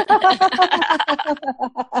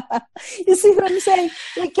 You see what I'm saying?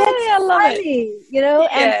 It gets funny, Yeah.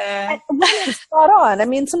 and it's spot on. I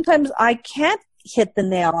mean, sometimes I can't hit the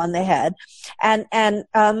nail on the head,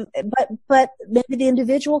 but maybe the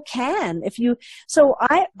individual can. So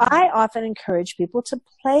I often encourage people to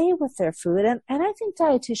play with their food, and I think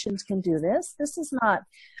dietitians can do this. This is not,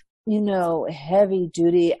 heavy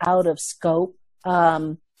duty, out of scope,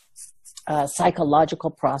 psychological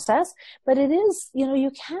process, but it is,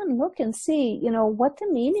 you can look and see, what the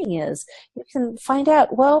meaning is. You can find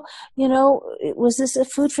out, well, was this a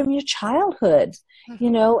food from your childhood,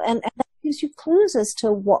 and that gives you clues as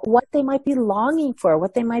to what they might be longing for,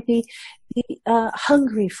 what they might be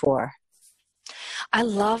hungry for. I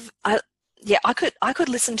could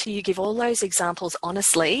listen to you give all those examples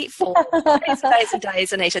honestly for days and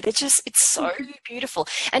days, Anita. It's so beautiful.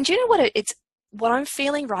 And do you know what I'm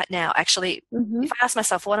feeling right now, actually, if I ask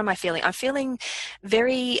myself, what am I feeling? I'm feeling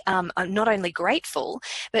very, not only grateful,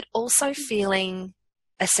 but also feeling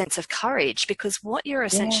a sense of courage, because what you're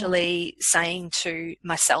essentially saying to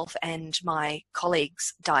myself and my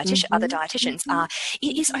colleagues, other dietitians, are,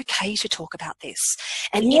 it is okay to talk about this.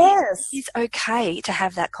 And it is okay to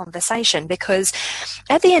have that conversation, because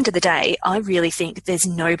at the end of the day, I really think there's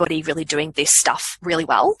nobody really doing this stuff really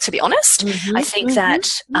well, to be honest. I think that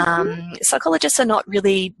psychologists are not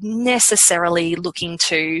really necessarily looking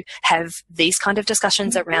to have these kind of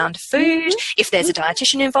discussions around food. If there's a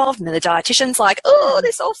dietitian involved and then the dietitian's like, oh,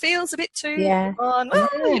 this all feels a bit too on.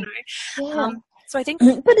 So I think,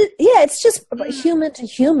 but it's just human to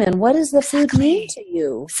human. What does the food mean to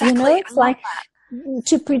you? Exactly. It's like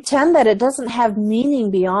to pretend that it doesn't have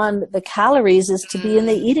meaning beyond the calories is to be in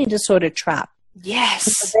the eating disorder trap.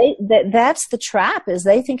 Yes. So that's the trap, is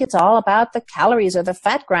they think it's all about the calories or the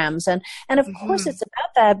fat grams. And of course it's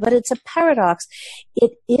about that, but it's a paradox.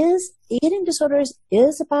 Eating disorders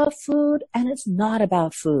is about food, and it's not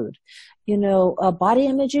about food. Body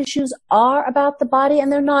image issues are about the body,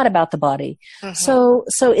 and they're not about the body. So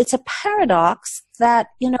it's a paradox that,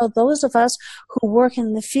 those of us who work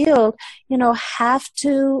in the field, have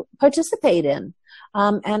to participate in.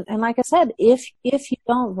 And like I said, if you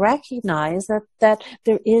don't recognize that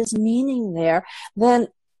there is meaning there, then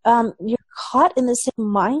you're caught in the same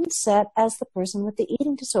mindset as the person with the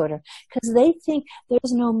eating disorder, because they think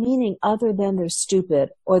there's no meaning other than they're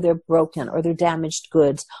stupid, or they're broken, or they're damaged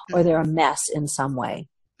goods, or they're a mess in some way.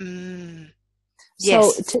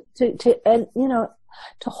 Yes. So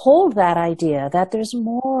to hold that idea that there's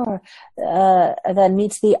more than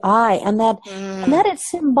meets the eye, and that it's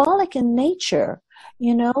symbolic in nature.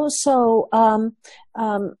 So,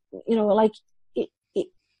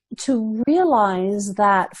 to realize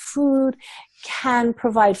that food can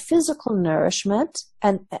provide physical nourishment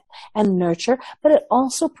and nurture, but it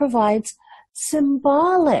also provides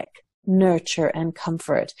symbolic nurture and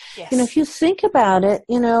comfort. Yes. If you think about it,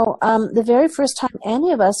 the very first time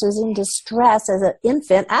any of us is in distress as an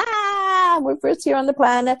infant, we're first here on the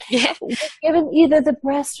planet, we're given either the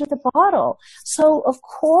breast or the bottle. So of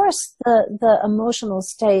course the emotional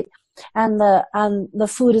state and the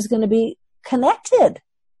food is going to be connected.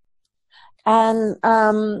 And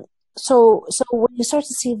so when you start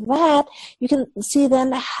to see that, you can see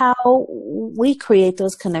then how we create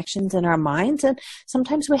those connections in our minds, and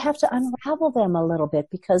sometimes we have to unravel them a little bit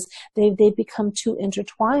because they've become too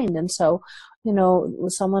intertwined. And so,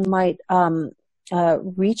 someone might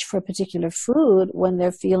reach for a particular food when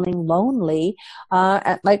they're feeling lonely.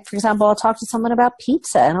 Like, for example, I'll talk to someone about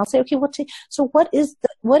pizza, and I'll say, okay, what is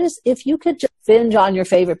if you could just binge on your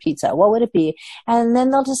favorite pizza, what would it be? And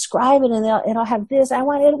then they'll describe it, and it'll have this. I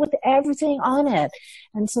want it with everything on it.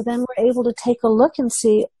 And so then we're able to take a look and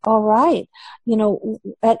see, all right,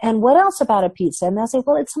 and what else about a pizza? And they'll say,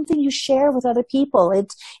 well, it's something you share with other people.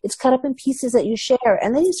 It's cut up in pieces that you share.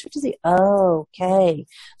 And then you start to see, oh, okay.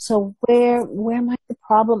 So where might the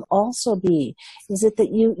problem also be? Is it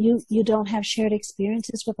that you don't have shared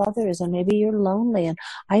experiences with others, and maybe you're lonely and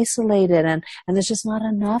isolated, and there's just not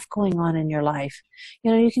enough going on in your life?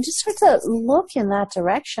 You can just start to look in that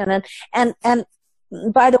direction. And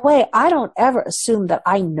by the way, I don't ever assume that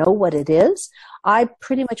I know what it is. I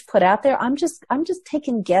pretty much put out there, I'm just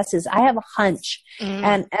taking guesses. I have a hunch.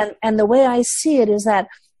 And the way I see it is that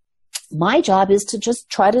my job is to just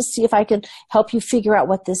try to see if I can help you figure out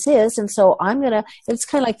what this is. And so it's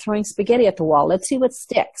kind of like throwing spaghetti at the wall. Let's see what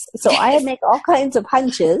sticks. So I make all kinds of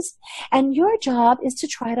hunches, and your job is to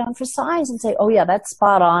try it on for size and say, oh yeah, that's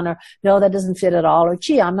spot on, or no, that doesn't fit at all, or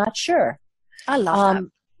gee, I'm not sure. I love that.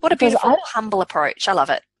 What a beautiful, humble approach. I love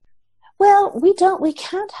it. Well, we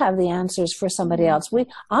can't have the answers for somebody else.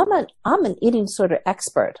 I'm an eating disorder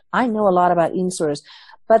expert. I know a lot about eating disorders,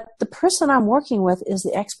 but the person I'm working with is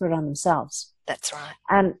the expert on themselves. That's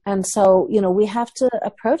right. And so, we have to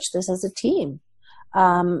approach this as a team.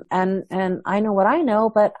 And I know what I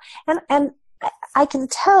know, but, and I can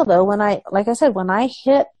tell though, when I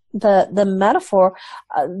hit the metaphor,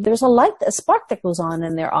 there's a spark that goes on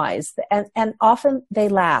in their eyes, and often they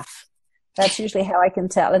laugh. That's usually how I can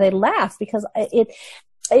tell. They laugh because I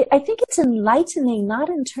think it's enlightening, not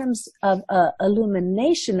in terms of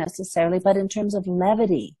illumination necessarily, but in terms of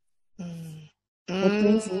levity. It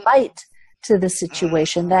brings light to the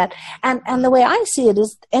situation. And the way I see it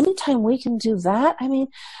is, anytime we can do that, I mean,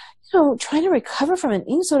 trying to recover from an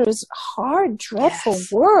eating disorder is hard, dreadful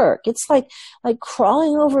work. It's like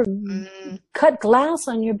crawling over cut glass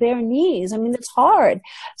on your bare knees. I mean, it's hard.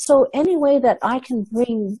 So any way that I can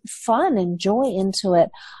bring fun and joy into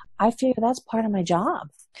it, I figure that's part of my job.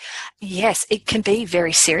 Yes, it can be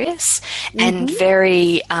very serious and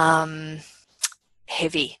very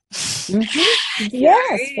heavy.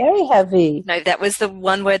 Yes, very heavy. No, that was the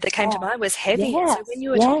one word that came to mind, was heavy. Yes, so when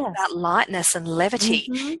you were talking about lightness and levity,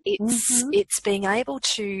 it's being able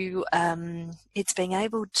to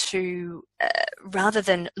rather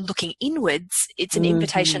than looking inwards, it's an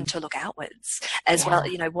invitation to look outwards as well.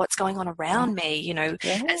 What's going on around me,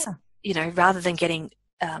 as, rather than getting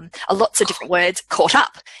lots of different words caught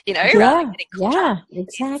up, rather than getting caught up.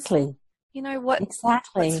 Exactly. What's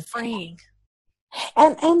freeing.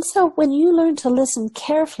 And so when you learn to listen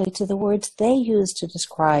carefully to the words they use to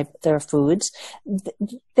describe their foods,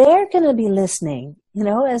 they're going to be listening,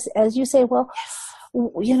 as you say, well,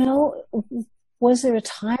 was there a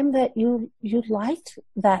time that you liked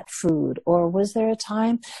that food? Or was there a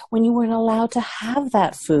time when you weren't allowed to have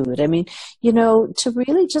that food? I mean, to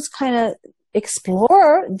really just kind of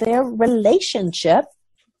explore their relationship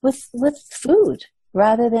with food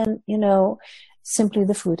rather than, simply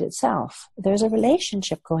the food itself. There's a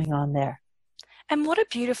relationship going on there. And what a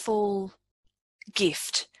beautiful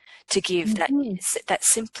gift to give, that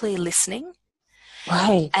simply listening.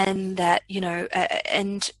 Right. And that,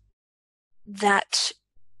 and that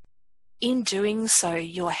in doing so,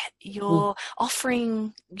 you're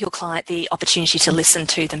offering your client the opportunity to listen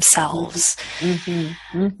to themselves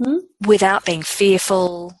without being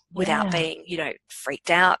fearful, without being,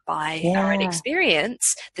 freaked out by our own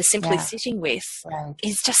experience. The simply sitting with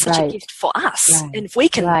is just such a gift for us. And if we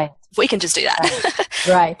can just do that.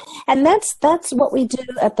 Right. And that's what we do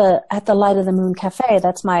at the Light of the Moon Cafe.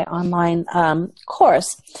 That's my online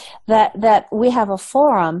course, that we have a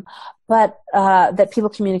forum, but that people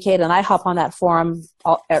communicate, and I hop on that forum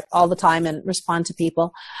all the time and respond to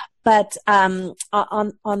people. But on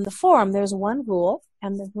the forum, there's one rule,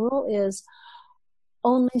 and the rule is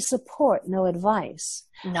only support, no advice.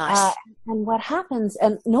 Nice. And what happens,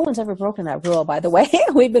 and no one's ever broken that rule, by the way.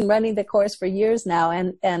 We've been running the course for years now,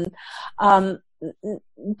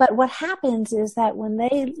 but what happens is that when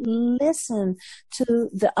they listen to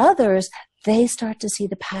the others, they start to see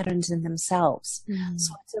the patterns in themselves.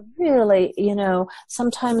 So it's a really,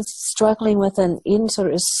 sometimes struggling with an eating disorder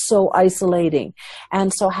is so isolating.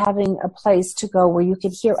 And so having a place to go where you can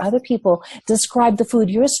hear other people describe the food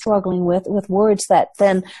you're struggling with words that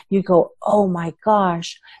then you go, oh my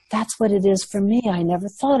gosh, that's what it is for me. I never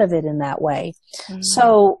thought of it in that way.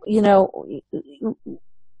 So,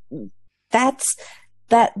 that's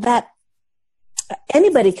that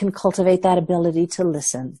anybody can cultivate that ability to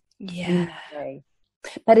listen. Yeah.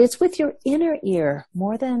 But it's with your inner ear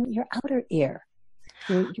more than your outer ear.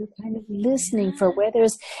 You're kind of listening for where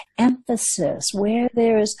there's emphasis, where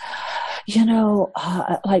there's,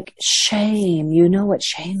 like shame. You know what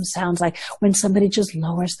shame sounds like when somebody just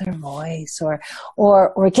lowers their voice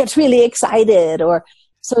or gets really excited, or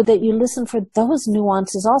so that you listen for those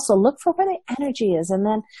nuances. Also look for where the energy is. And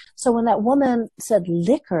then, so when that woman said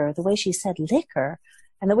liquor, the way she said liquor,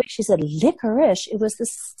 and the way she said licorice, it was the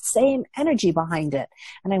same energy behind it.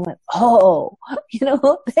 And I went, oh,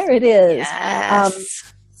 there it is.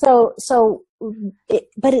 Yes.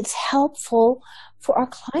 But it's helpful for our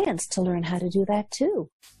clients to learn how to do that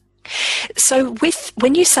too. So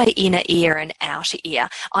when you say inner ear and outer ear,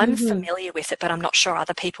 I'm familiar with it, but I'm not sure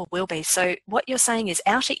other people will be. So what you're saying is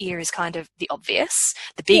outer ear is kind of the obvious,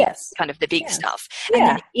 the big, kind of the big stuff. And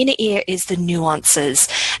then inner ear is the nuances.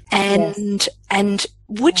 And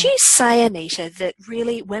would you say, Anita, that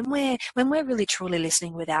really when we're really truly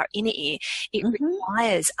listening with our inner ear, it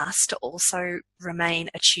requires us to also remain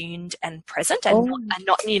attuned and present, and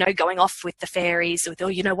not going off with the fairies with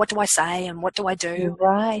what do I say and what do I do?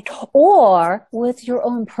 Right. Or with your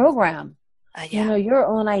own program. Your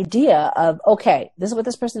own idea of, okay, this is what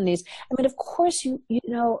this person needs. I mean, of course, you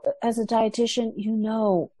know, as a dietitian, you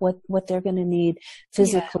know what they're going to need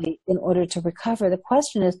physically in order to recover. The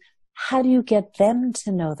question is, how do you get them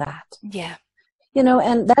to know that? Yeah. You know,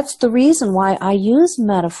 and that's the reason why I use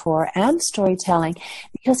metaphor and storytelling,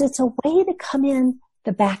 because it's a way to come in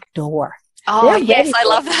the back door. Oh, yes, I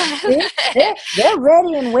love that. They're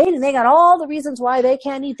ready and waiting. They got all the reasons why they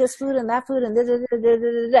can't eat this food and that food and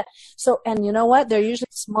da. So, and you know what? They're usually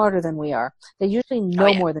smarter than we are. They usually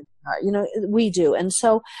know more than we are. You know, we do. And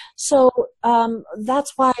so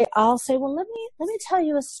that's why I'll say, well, let me tell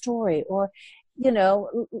you a story, or, you know,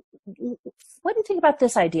 what do you think about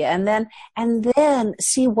this idea? And then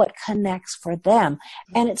see what connects for them.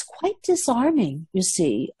 And it's quite disarming, you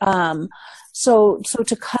see. So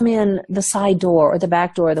to come in the side door or the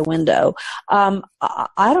back door or the window, I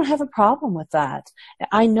don't have a problem with that.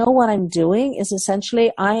 I know what I'm doing is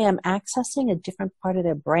essentially I am accessing a different part of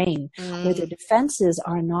their brain where their defenses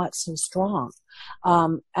are not so strong.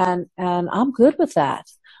 And I'm good with that.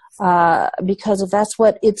 Because if that's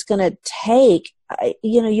what it's going to take,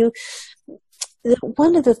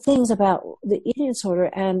 one of the things about the eating disorder,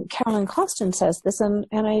 and Carolyn Costin says this, and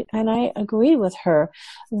I agree with her,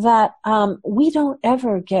 that we don't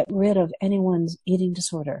ever get rid of anyone's eating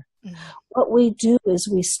disorder. What we do is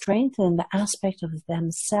we strengthen the aspect of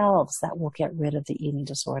themselves that will get rid of the eating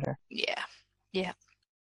disorder. Yeah.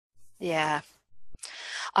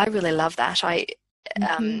 I really love that.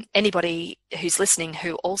 Anybody who's listening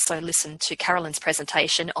who also listened to Carolyn's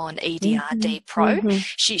presentation on EDRD Pro,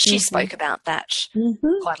 she spoke about that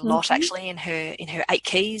quite a lot actually in her 8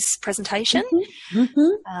 Keys presentation.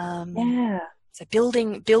 So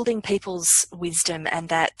building people's wisdom and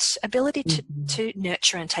that ability to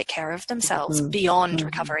nurture and take care of themselves beyond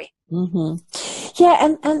recovery. Yeah,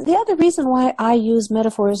 and the other reason why I use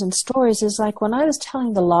metaphors and stories is like when I was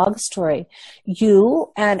telling the log story,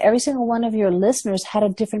 you and every single one of your listeners had a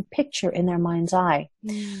different picture in their mind's eye.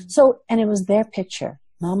 So, and it was their picture,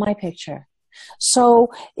 not my picture. So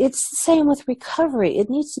it's the same with recovery. It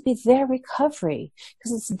needs to be their recovery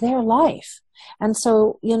because it's their life. And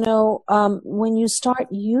so, you know, when you start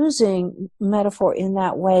using metaphor in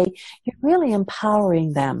that way, you're really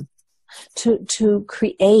empowering them to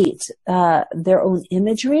create their own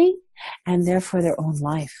imagery and therefore their own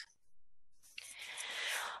life.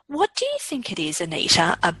 What do you think it is,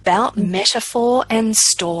 Anita, about metaphor and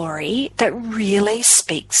story that really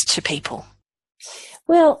speaks to people?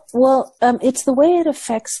 Well, it's the way it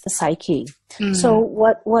affects the psyche. So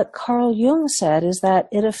what Carl Jung said is that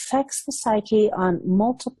it affects the psyche on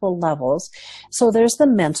multiple levels. So there's the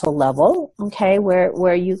mental level, okay,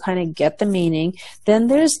 where you kind of get the meaning. Then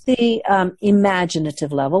there's the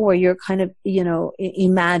imaginative level where you're kind of, you know,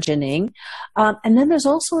 imagining. And then there's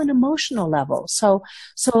also an emotional level. So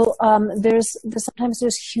there's sometimes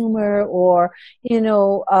there's humor or, you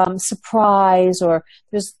know, surprise, or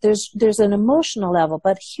there's an emotional level.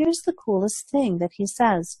 But here's the coolest thing that he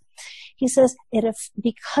says. He says,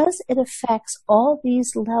 because it affects all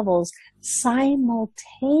these levels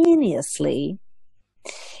simultaneously,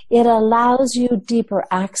 it allows you deeper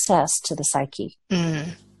access to the psyche.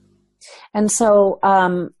 And so,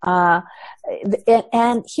 and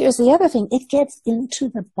here's the other thing, it gets into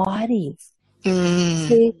the body.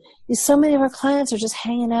 See, so many of our clients are just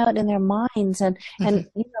hanging out in their minds, and you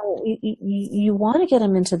know, you want to get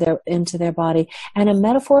them into their body. And a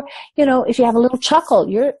metaphor, you know, if you have a little chuckle,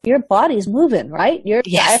 your body's moving, right? Your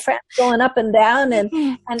diaphragm's going up and down, and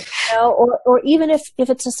you know, or even if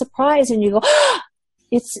it's a surprise and you go,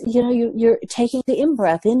 it's, you know, you're taking the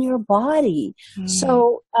in-breath in your body.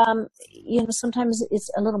 So, you know, sometimes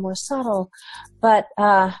it's a little more subtle, but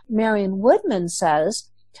Marion Woodman says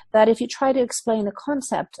that if you try to explain a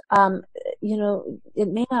concept, you know, it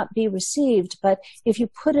may not be received, but if you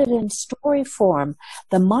put it in story form,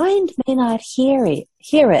 the mind may not hear it,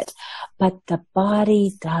 but the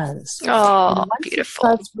body does. Oh, beautiful. It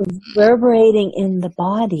starts reverberating in the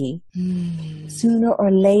body, sooner or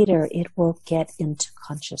later it will get into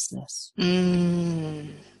consciousness.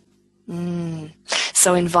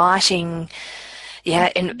 So inviting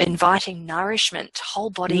nourishment,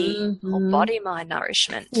 whole body, mind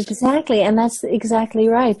nourishment. Exactly, and that's exactly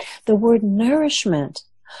right. The word nourishment,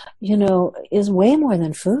 you know, is way more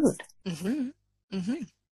than food.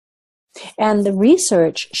 And the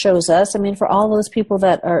research shows us, I mean, for all those people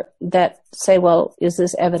that say, well, is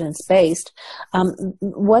this evidence-based?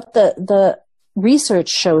 What the research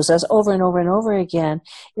shows us over and over and over again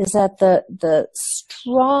is that the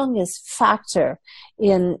strongest factor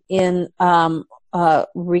in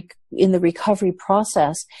the recovery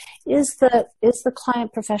process is the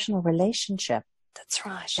client-professional relationship. That's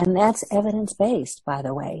right. And that's evidence-based, by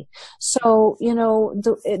the way. So,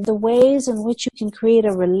 the ways in which you can create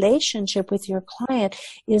a relationship with your client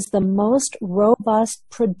is the most robust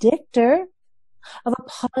predictor of a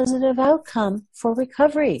positive outcome for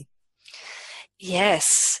recovery.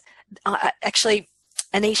 Yes. Actually,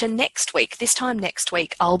 Anita, this time next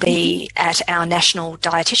week, I'll be at our National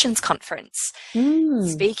Dietitians Conference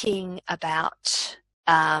speaking about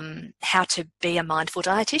how to be a mindful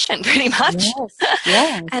dietitian, pretty much.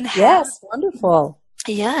 Yes, and wonderful.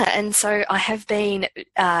 Yeah, and so I have been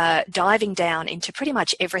diving down into pretty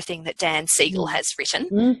much everything that Dan Siegel has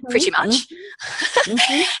written, pretty much.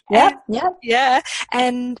 Yep. Yeah,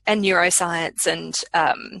 and neuroscience and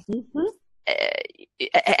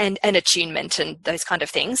attunement and those kind of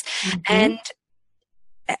things, and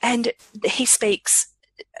he speaks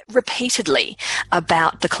repeatedly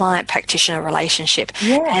about the client-practitioner relationship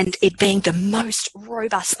and it being the most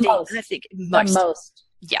robust thing. I think most.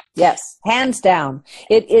 Yeah. Yes, hands down.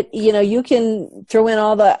 It you can throw in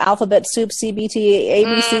all the alphabet soup, CBT,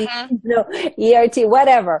 ABC, ERT,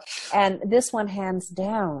 whatever, and this one hands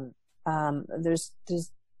down. There's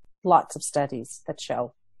lots of studies that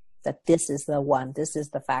show that this is the one. This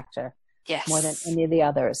is the factor. Yes. More than any of the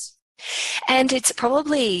others. And it's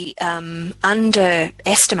probably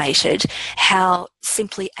underestimated how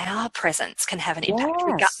simply our presence can have an impact,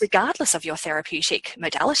 regardless of your therapeutic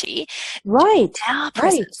modality. Right. Our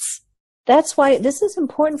presence. That's why this is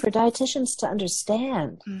important for dietitians to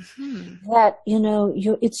understand that,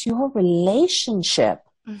 it's your relationship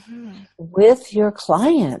with your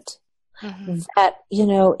client that,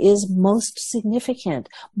 is most significant,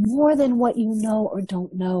 more than what you know or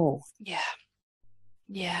don't know.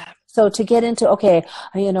 Yeah. So to get into, I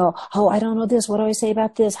don't know this. What do I say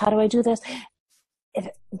about this? How do I do this?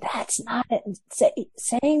 That's not it.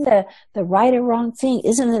 Saying the right or wrong thing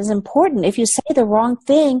isn't as important. If you say the wrong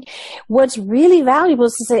thing, what's really valuable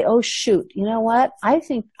is to say, oh, shoot, you know what? I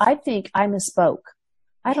think I misspoke.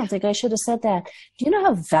 I don't think I should have said that. Do you know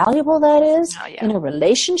how valuable that is in a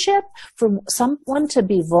relationship for someone to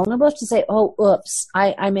be vulnerable, to say, oh, oops,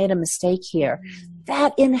 I made a mistake here.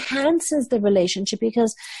 That enhances the relationship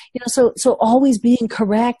because, so always being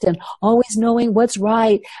correct and always knowing what's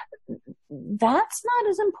right, that's not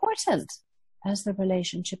as important as the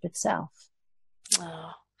relationship itself.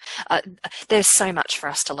 Oh. There's so much for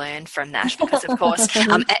us to learn from that because, of course,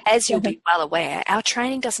 as you'll be well aware, our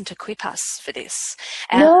training doesn't equip us for this.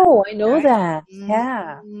 No, I know that.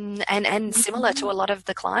 Yeah. And similar to a lot of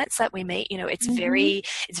the clients that we meet, it's very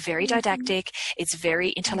didactic, it's very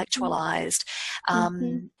intellectualized,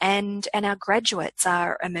 and our graduates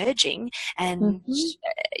are emerging and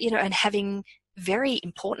and having very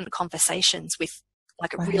important conversations with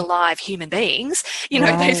real live human beings, and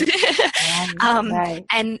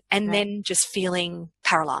then just feeling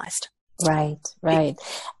paralyzed. Right.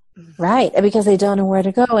 Because they don't know where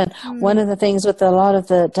to go. And one of the things with a lot of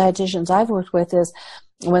the dietitians I've worked with is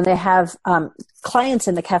when they have clients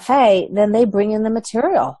in the cafe, then they bring in the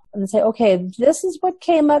material and say, okay, this is what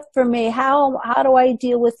came up for me. How do I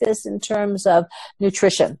deal with this in terms of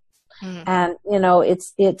nutrition? And,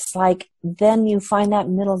 it's like, then you find that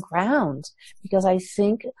middle ground because I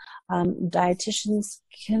think, dietitians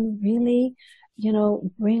can really,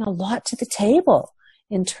 bring a lot to the table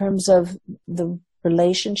in terms of the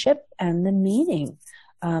relationship and the meaning,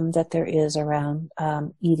 that there is around,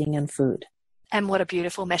 eating and food. And what a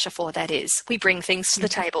beautiful metaphor that is. We bring things to the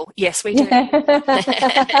table. Yes, we do. Yeah,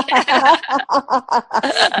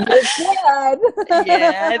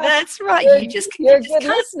 that's right. You're a good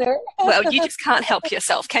listener. Well, you just can't help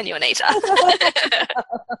yourself, can you, Anita?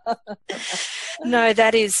 No,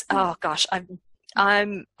 that is. Oh gosh,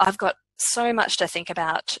 I've got so much to think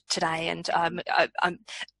about today, and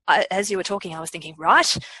as you were talking, I was thinking,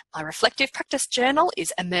 right, my reflective practice journal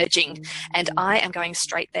is emerging, and I am going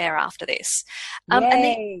straight there after this.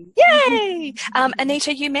 Yay!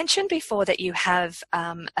 Anita, you mentioned before that you have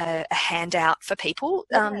a handout for people,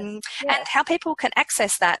 and how people can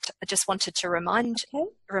access that. I just wanted to remind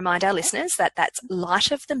our listeners that that's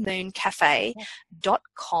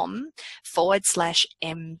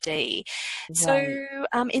lightofthemooncafe.com/MD. So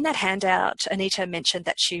in that handout, Anita mentioned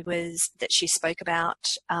that she spoke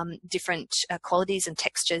about different qualities and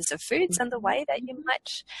textures of foods and the way that you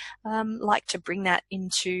might like to bring that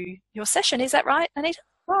into your session. Is that right, Anita?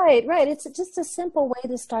 Right. It's just a simple way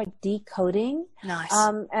to start decoding. Nice.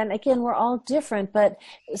 And again, we're all different, but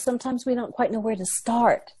sometimes we don't quite know where to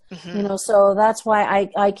start. So that's why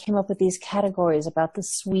I came up with these categories about the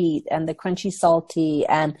sweet and the crunchy salty.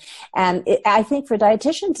 And I think for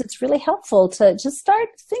dietitians, it's really helpful to just start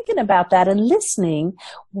thinking about that and listening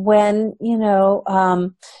when,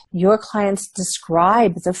 your clients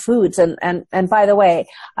describe the foods. And by the way,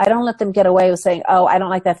 I don't let them get away with saying, oh, I don't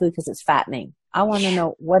like that food because it's fattening. I want to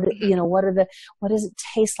know what does it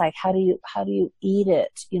taste like? How do you eat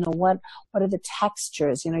it? What are the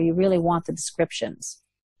textures? You really want the descriptions.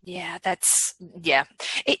 Yeah,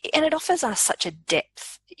 and it offers us such a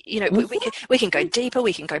depth. We can go deeper,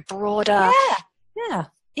 we can go broader. Yeah.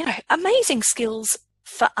 Amazing skills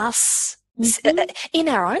for us in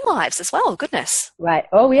our own lives as well. Goodness. Right.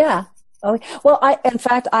 Oh yeah. Oh well. In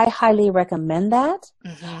fact, I highly recommend that.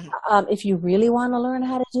 If you really want to learn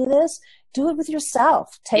how to do this, do it with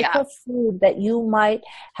yourself. Take a food that you might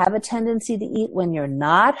have a tendency to eat when you're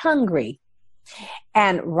not hungry,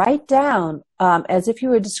 and write down as if you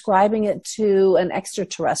were describing it to an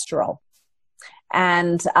extraterrestrial.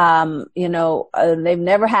 And, they've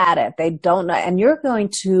never had it. They don't know. And you're going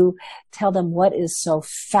to tell them what is so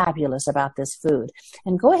fabulous about this food.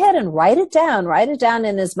 And go ahead and write it down. Write it down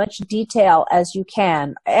in as much detail as you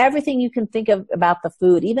can. Everything you can think of about the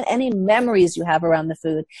food, even any memories you have around the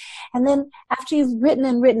food. And then after you've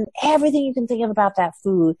written everything you can think of about that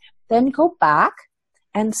food, then go back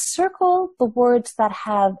and circle the words that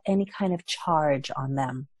have any kind of charge on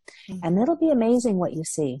them. And it'll be amazing what you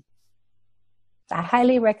see. I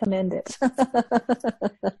highly recommend it.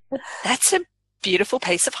 That's a beautiful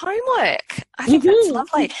piece of homework. I think that's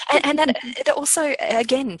lovely. And that it also,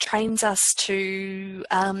 again, trains us to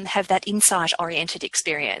have that insight-oriented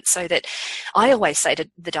experience, so that I always say to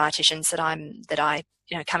the dietitians that I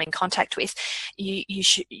come in contact with, you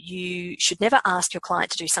should never ask your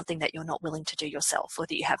client to do something that you're not willing to do yourself, or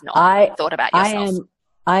that you have not thought about yourself.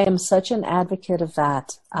 I am such an advocate of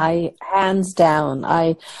that. Hands down.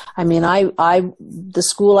 The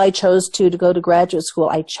school I chose to go to graduate school,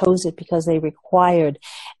 I chose it because they required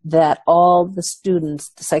that all the students,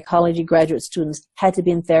 the psychology graduate students, had to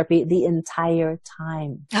be in therapy the entire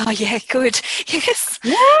time. Oh yeah, good. Yes.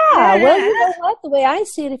 Yeah. Well, you know what? The way I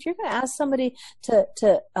see it, if you're going to ask somebody to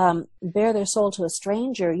bare their soul to a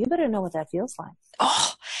stranger, you better know what that feels like.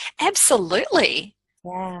 Oh, absolutely.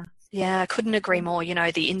 Yeah. Yeah, I couldn't agree more.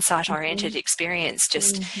 The insight-oriented experience,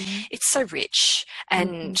 it's so rich,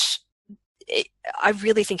 and I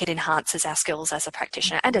really think it enhances our skills as a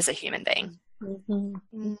practitioner and as a human being.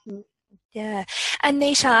 Yeah.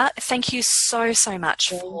 Anita, thank you so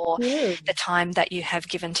much for the time that you have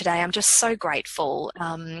given today. I'm just so grateful.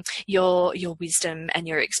 Your wisdom and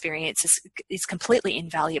your experience is completely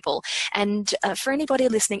invaluable. And for anybody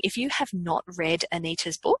listening, if you have not read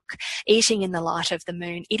Anita's book, Eating in the Light of the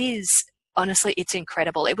Moon, honestly, it's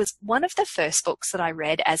incredible. It was one of the first books that I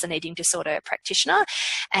read as an eating disorder practitioner,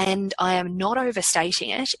 and I am not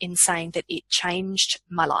overstating it in saying that it changed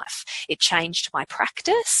my life. It changed my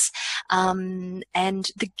practice. And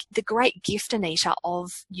the great gift, Anita,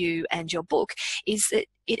 of you and your book is that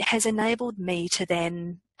it has enabled me to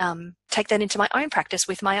then take that into my own practice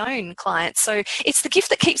with my own clients. So it's the gift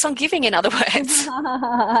that keeps on giving, in other words.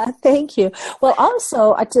 Thank you. Well,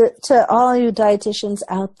 also to all you dietitians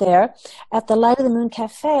out there, at the Light of the Moon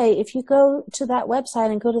Cafe, if you go to that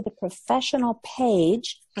website and go to the professional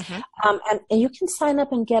page, and you can sign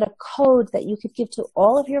up and get a code that you could give to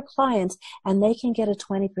all of your clients, and they can get a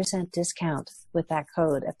 20% discount with that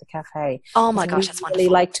code at the cafe. Oh my gosh, that's wonderful. We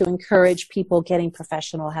really like to encourage people getting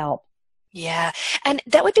professional help. Yeah, and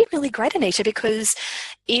that would be really great, Anita, because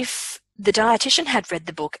if the dietitian had read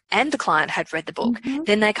the book and the client had read the book,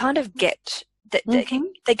 then they kind of get that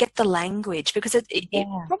they get the language, because it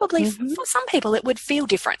probably for some people it would feel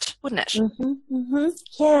different, wouldn't it?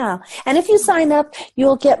 Yeah, and if you sign up,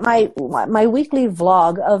 you'll get my weekly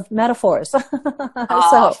vlog of metaphors. Oh,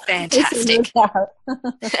 so, fantastic!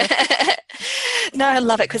 No, I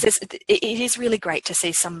love it, because it is really great to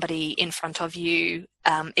see somebody in front of you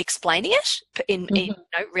explaining it in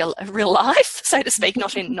real life, so to speak,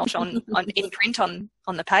 not in print on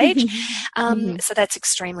on the page. So that's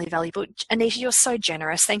extremely valuable. Anita, you're so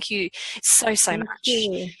generous. Thank you so much.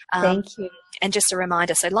 Thank you. And just a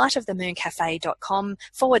reminder, so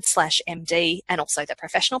lightofthemooncafe.com/MD, and also the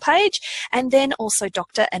professional page. And then also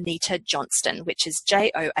Dr. Anita Johnston, which is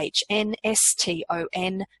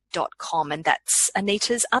JOHNSTON.com. And that's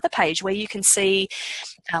Anita's other page where you can see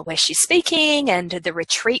where she's speaking and the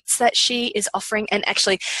retreats that she is offering. And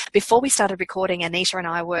actually, before we started recording, Anita and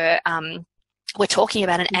I were talking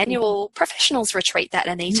about an annual professionals retreat that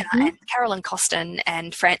Anita and Carolyn Costin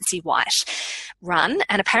and Francie White run,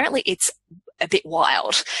 and apparently it's a bit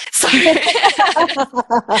wild. So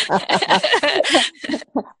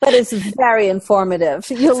but it's very informative.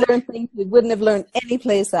 You'll learn things you wouldn't have learned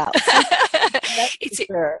anyplace else.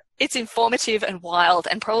 It's informative and wild,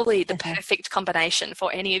 and probably the perfect combination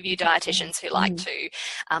for any of you dietitians who like to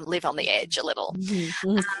live on the edge a little.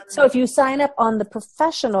 So if you sign up on the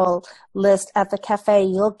professional list at the cafe,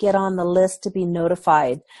 you'll get on the list to be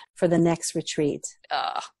notified for the next retreat.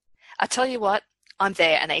 I tell you what, I'm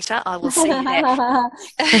there, Anita. I will see you there.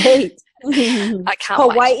 Great. I can't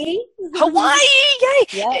Hawaii? wait. Hawaii, yay!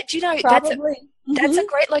 Yeah, do you know, probably. that's a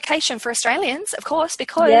great location for Australians, of course,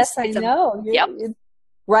 because yes, I know. It's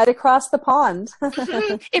right across the pond.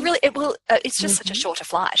 It's just such a shorter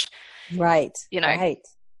flight. Right.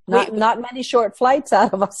 Right. Not many short flights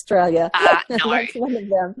out of Australia. No. That's one of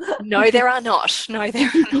them. No, there are not.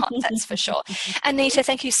 That's for sure. Anita,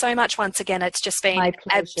 thank you so much once again. It's just been my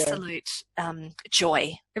absolute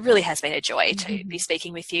joy. It really has been a joy to be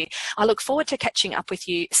speaking with you. I look forward to catching up with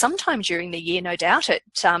you sometime during the year, no doubt, at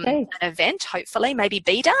an event, hopefully, maybe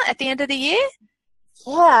BEDA at the end of the year.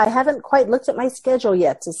 Yeah, I haven't quite looked at my schedule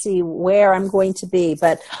yet to see where I'm going to be,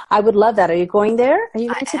 but I would love that. Are you going there? Are you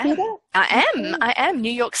going to be there? I am.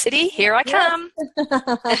 New York City. Here I come.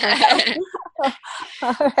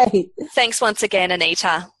 All right. Thanks once again,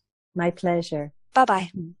 Anita. My pleasure. Bye-bye.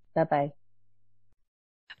 Bye-bye.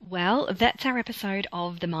 Well, that's our episode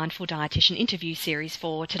of the Mindful Dietitian interview series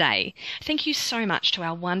for today. Thank you so much to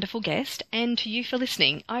our wonderful guest and to you for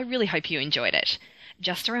listening. I really hope you enjoyed it.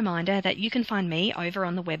 Just a reminder that you can find me over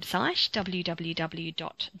on the website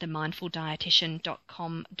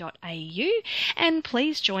www.themindfuldietitian.com.au, and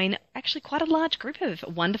please join actually quite a large group of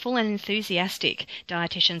wonderful and enthusiastic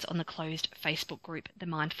dietitians on the closed Facebook group, The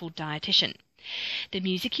Mindful Dietitian. The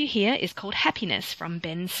music you hear is called Happiness from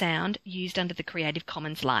Ben Sound, used under the Creative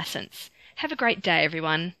Commons license. Have a great day,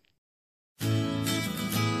 everyone.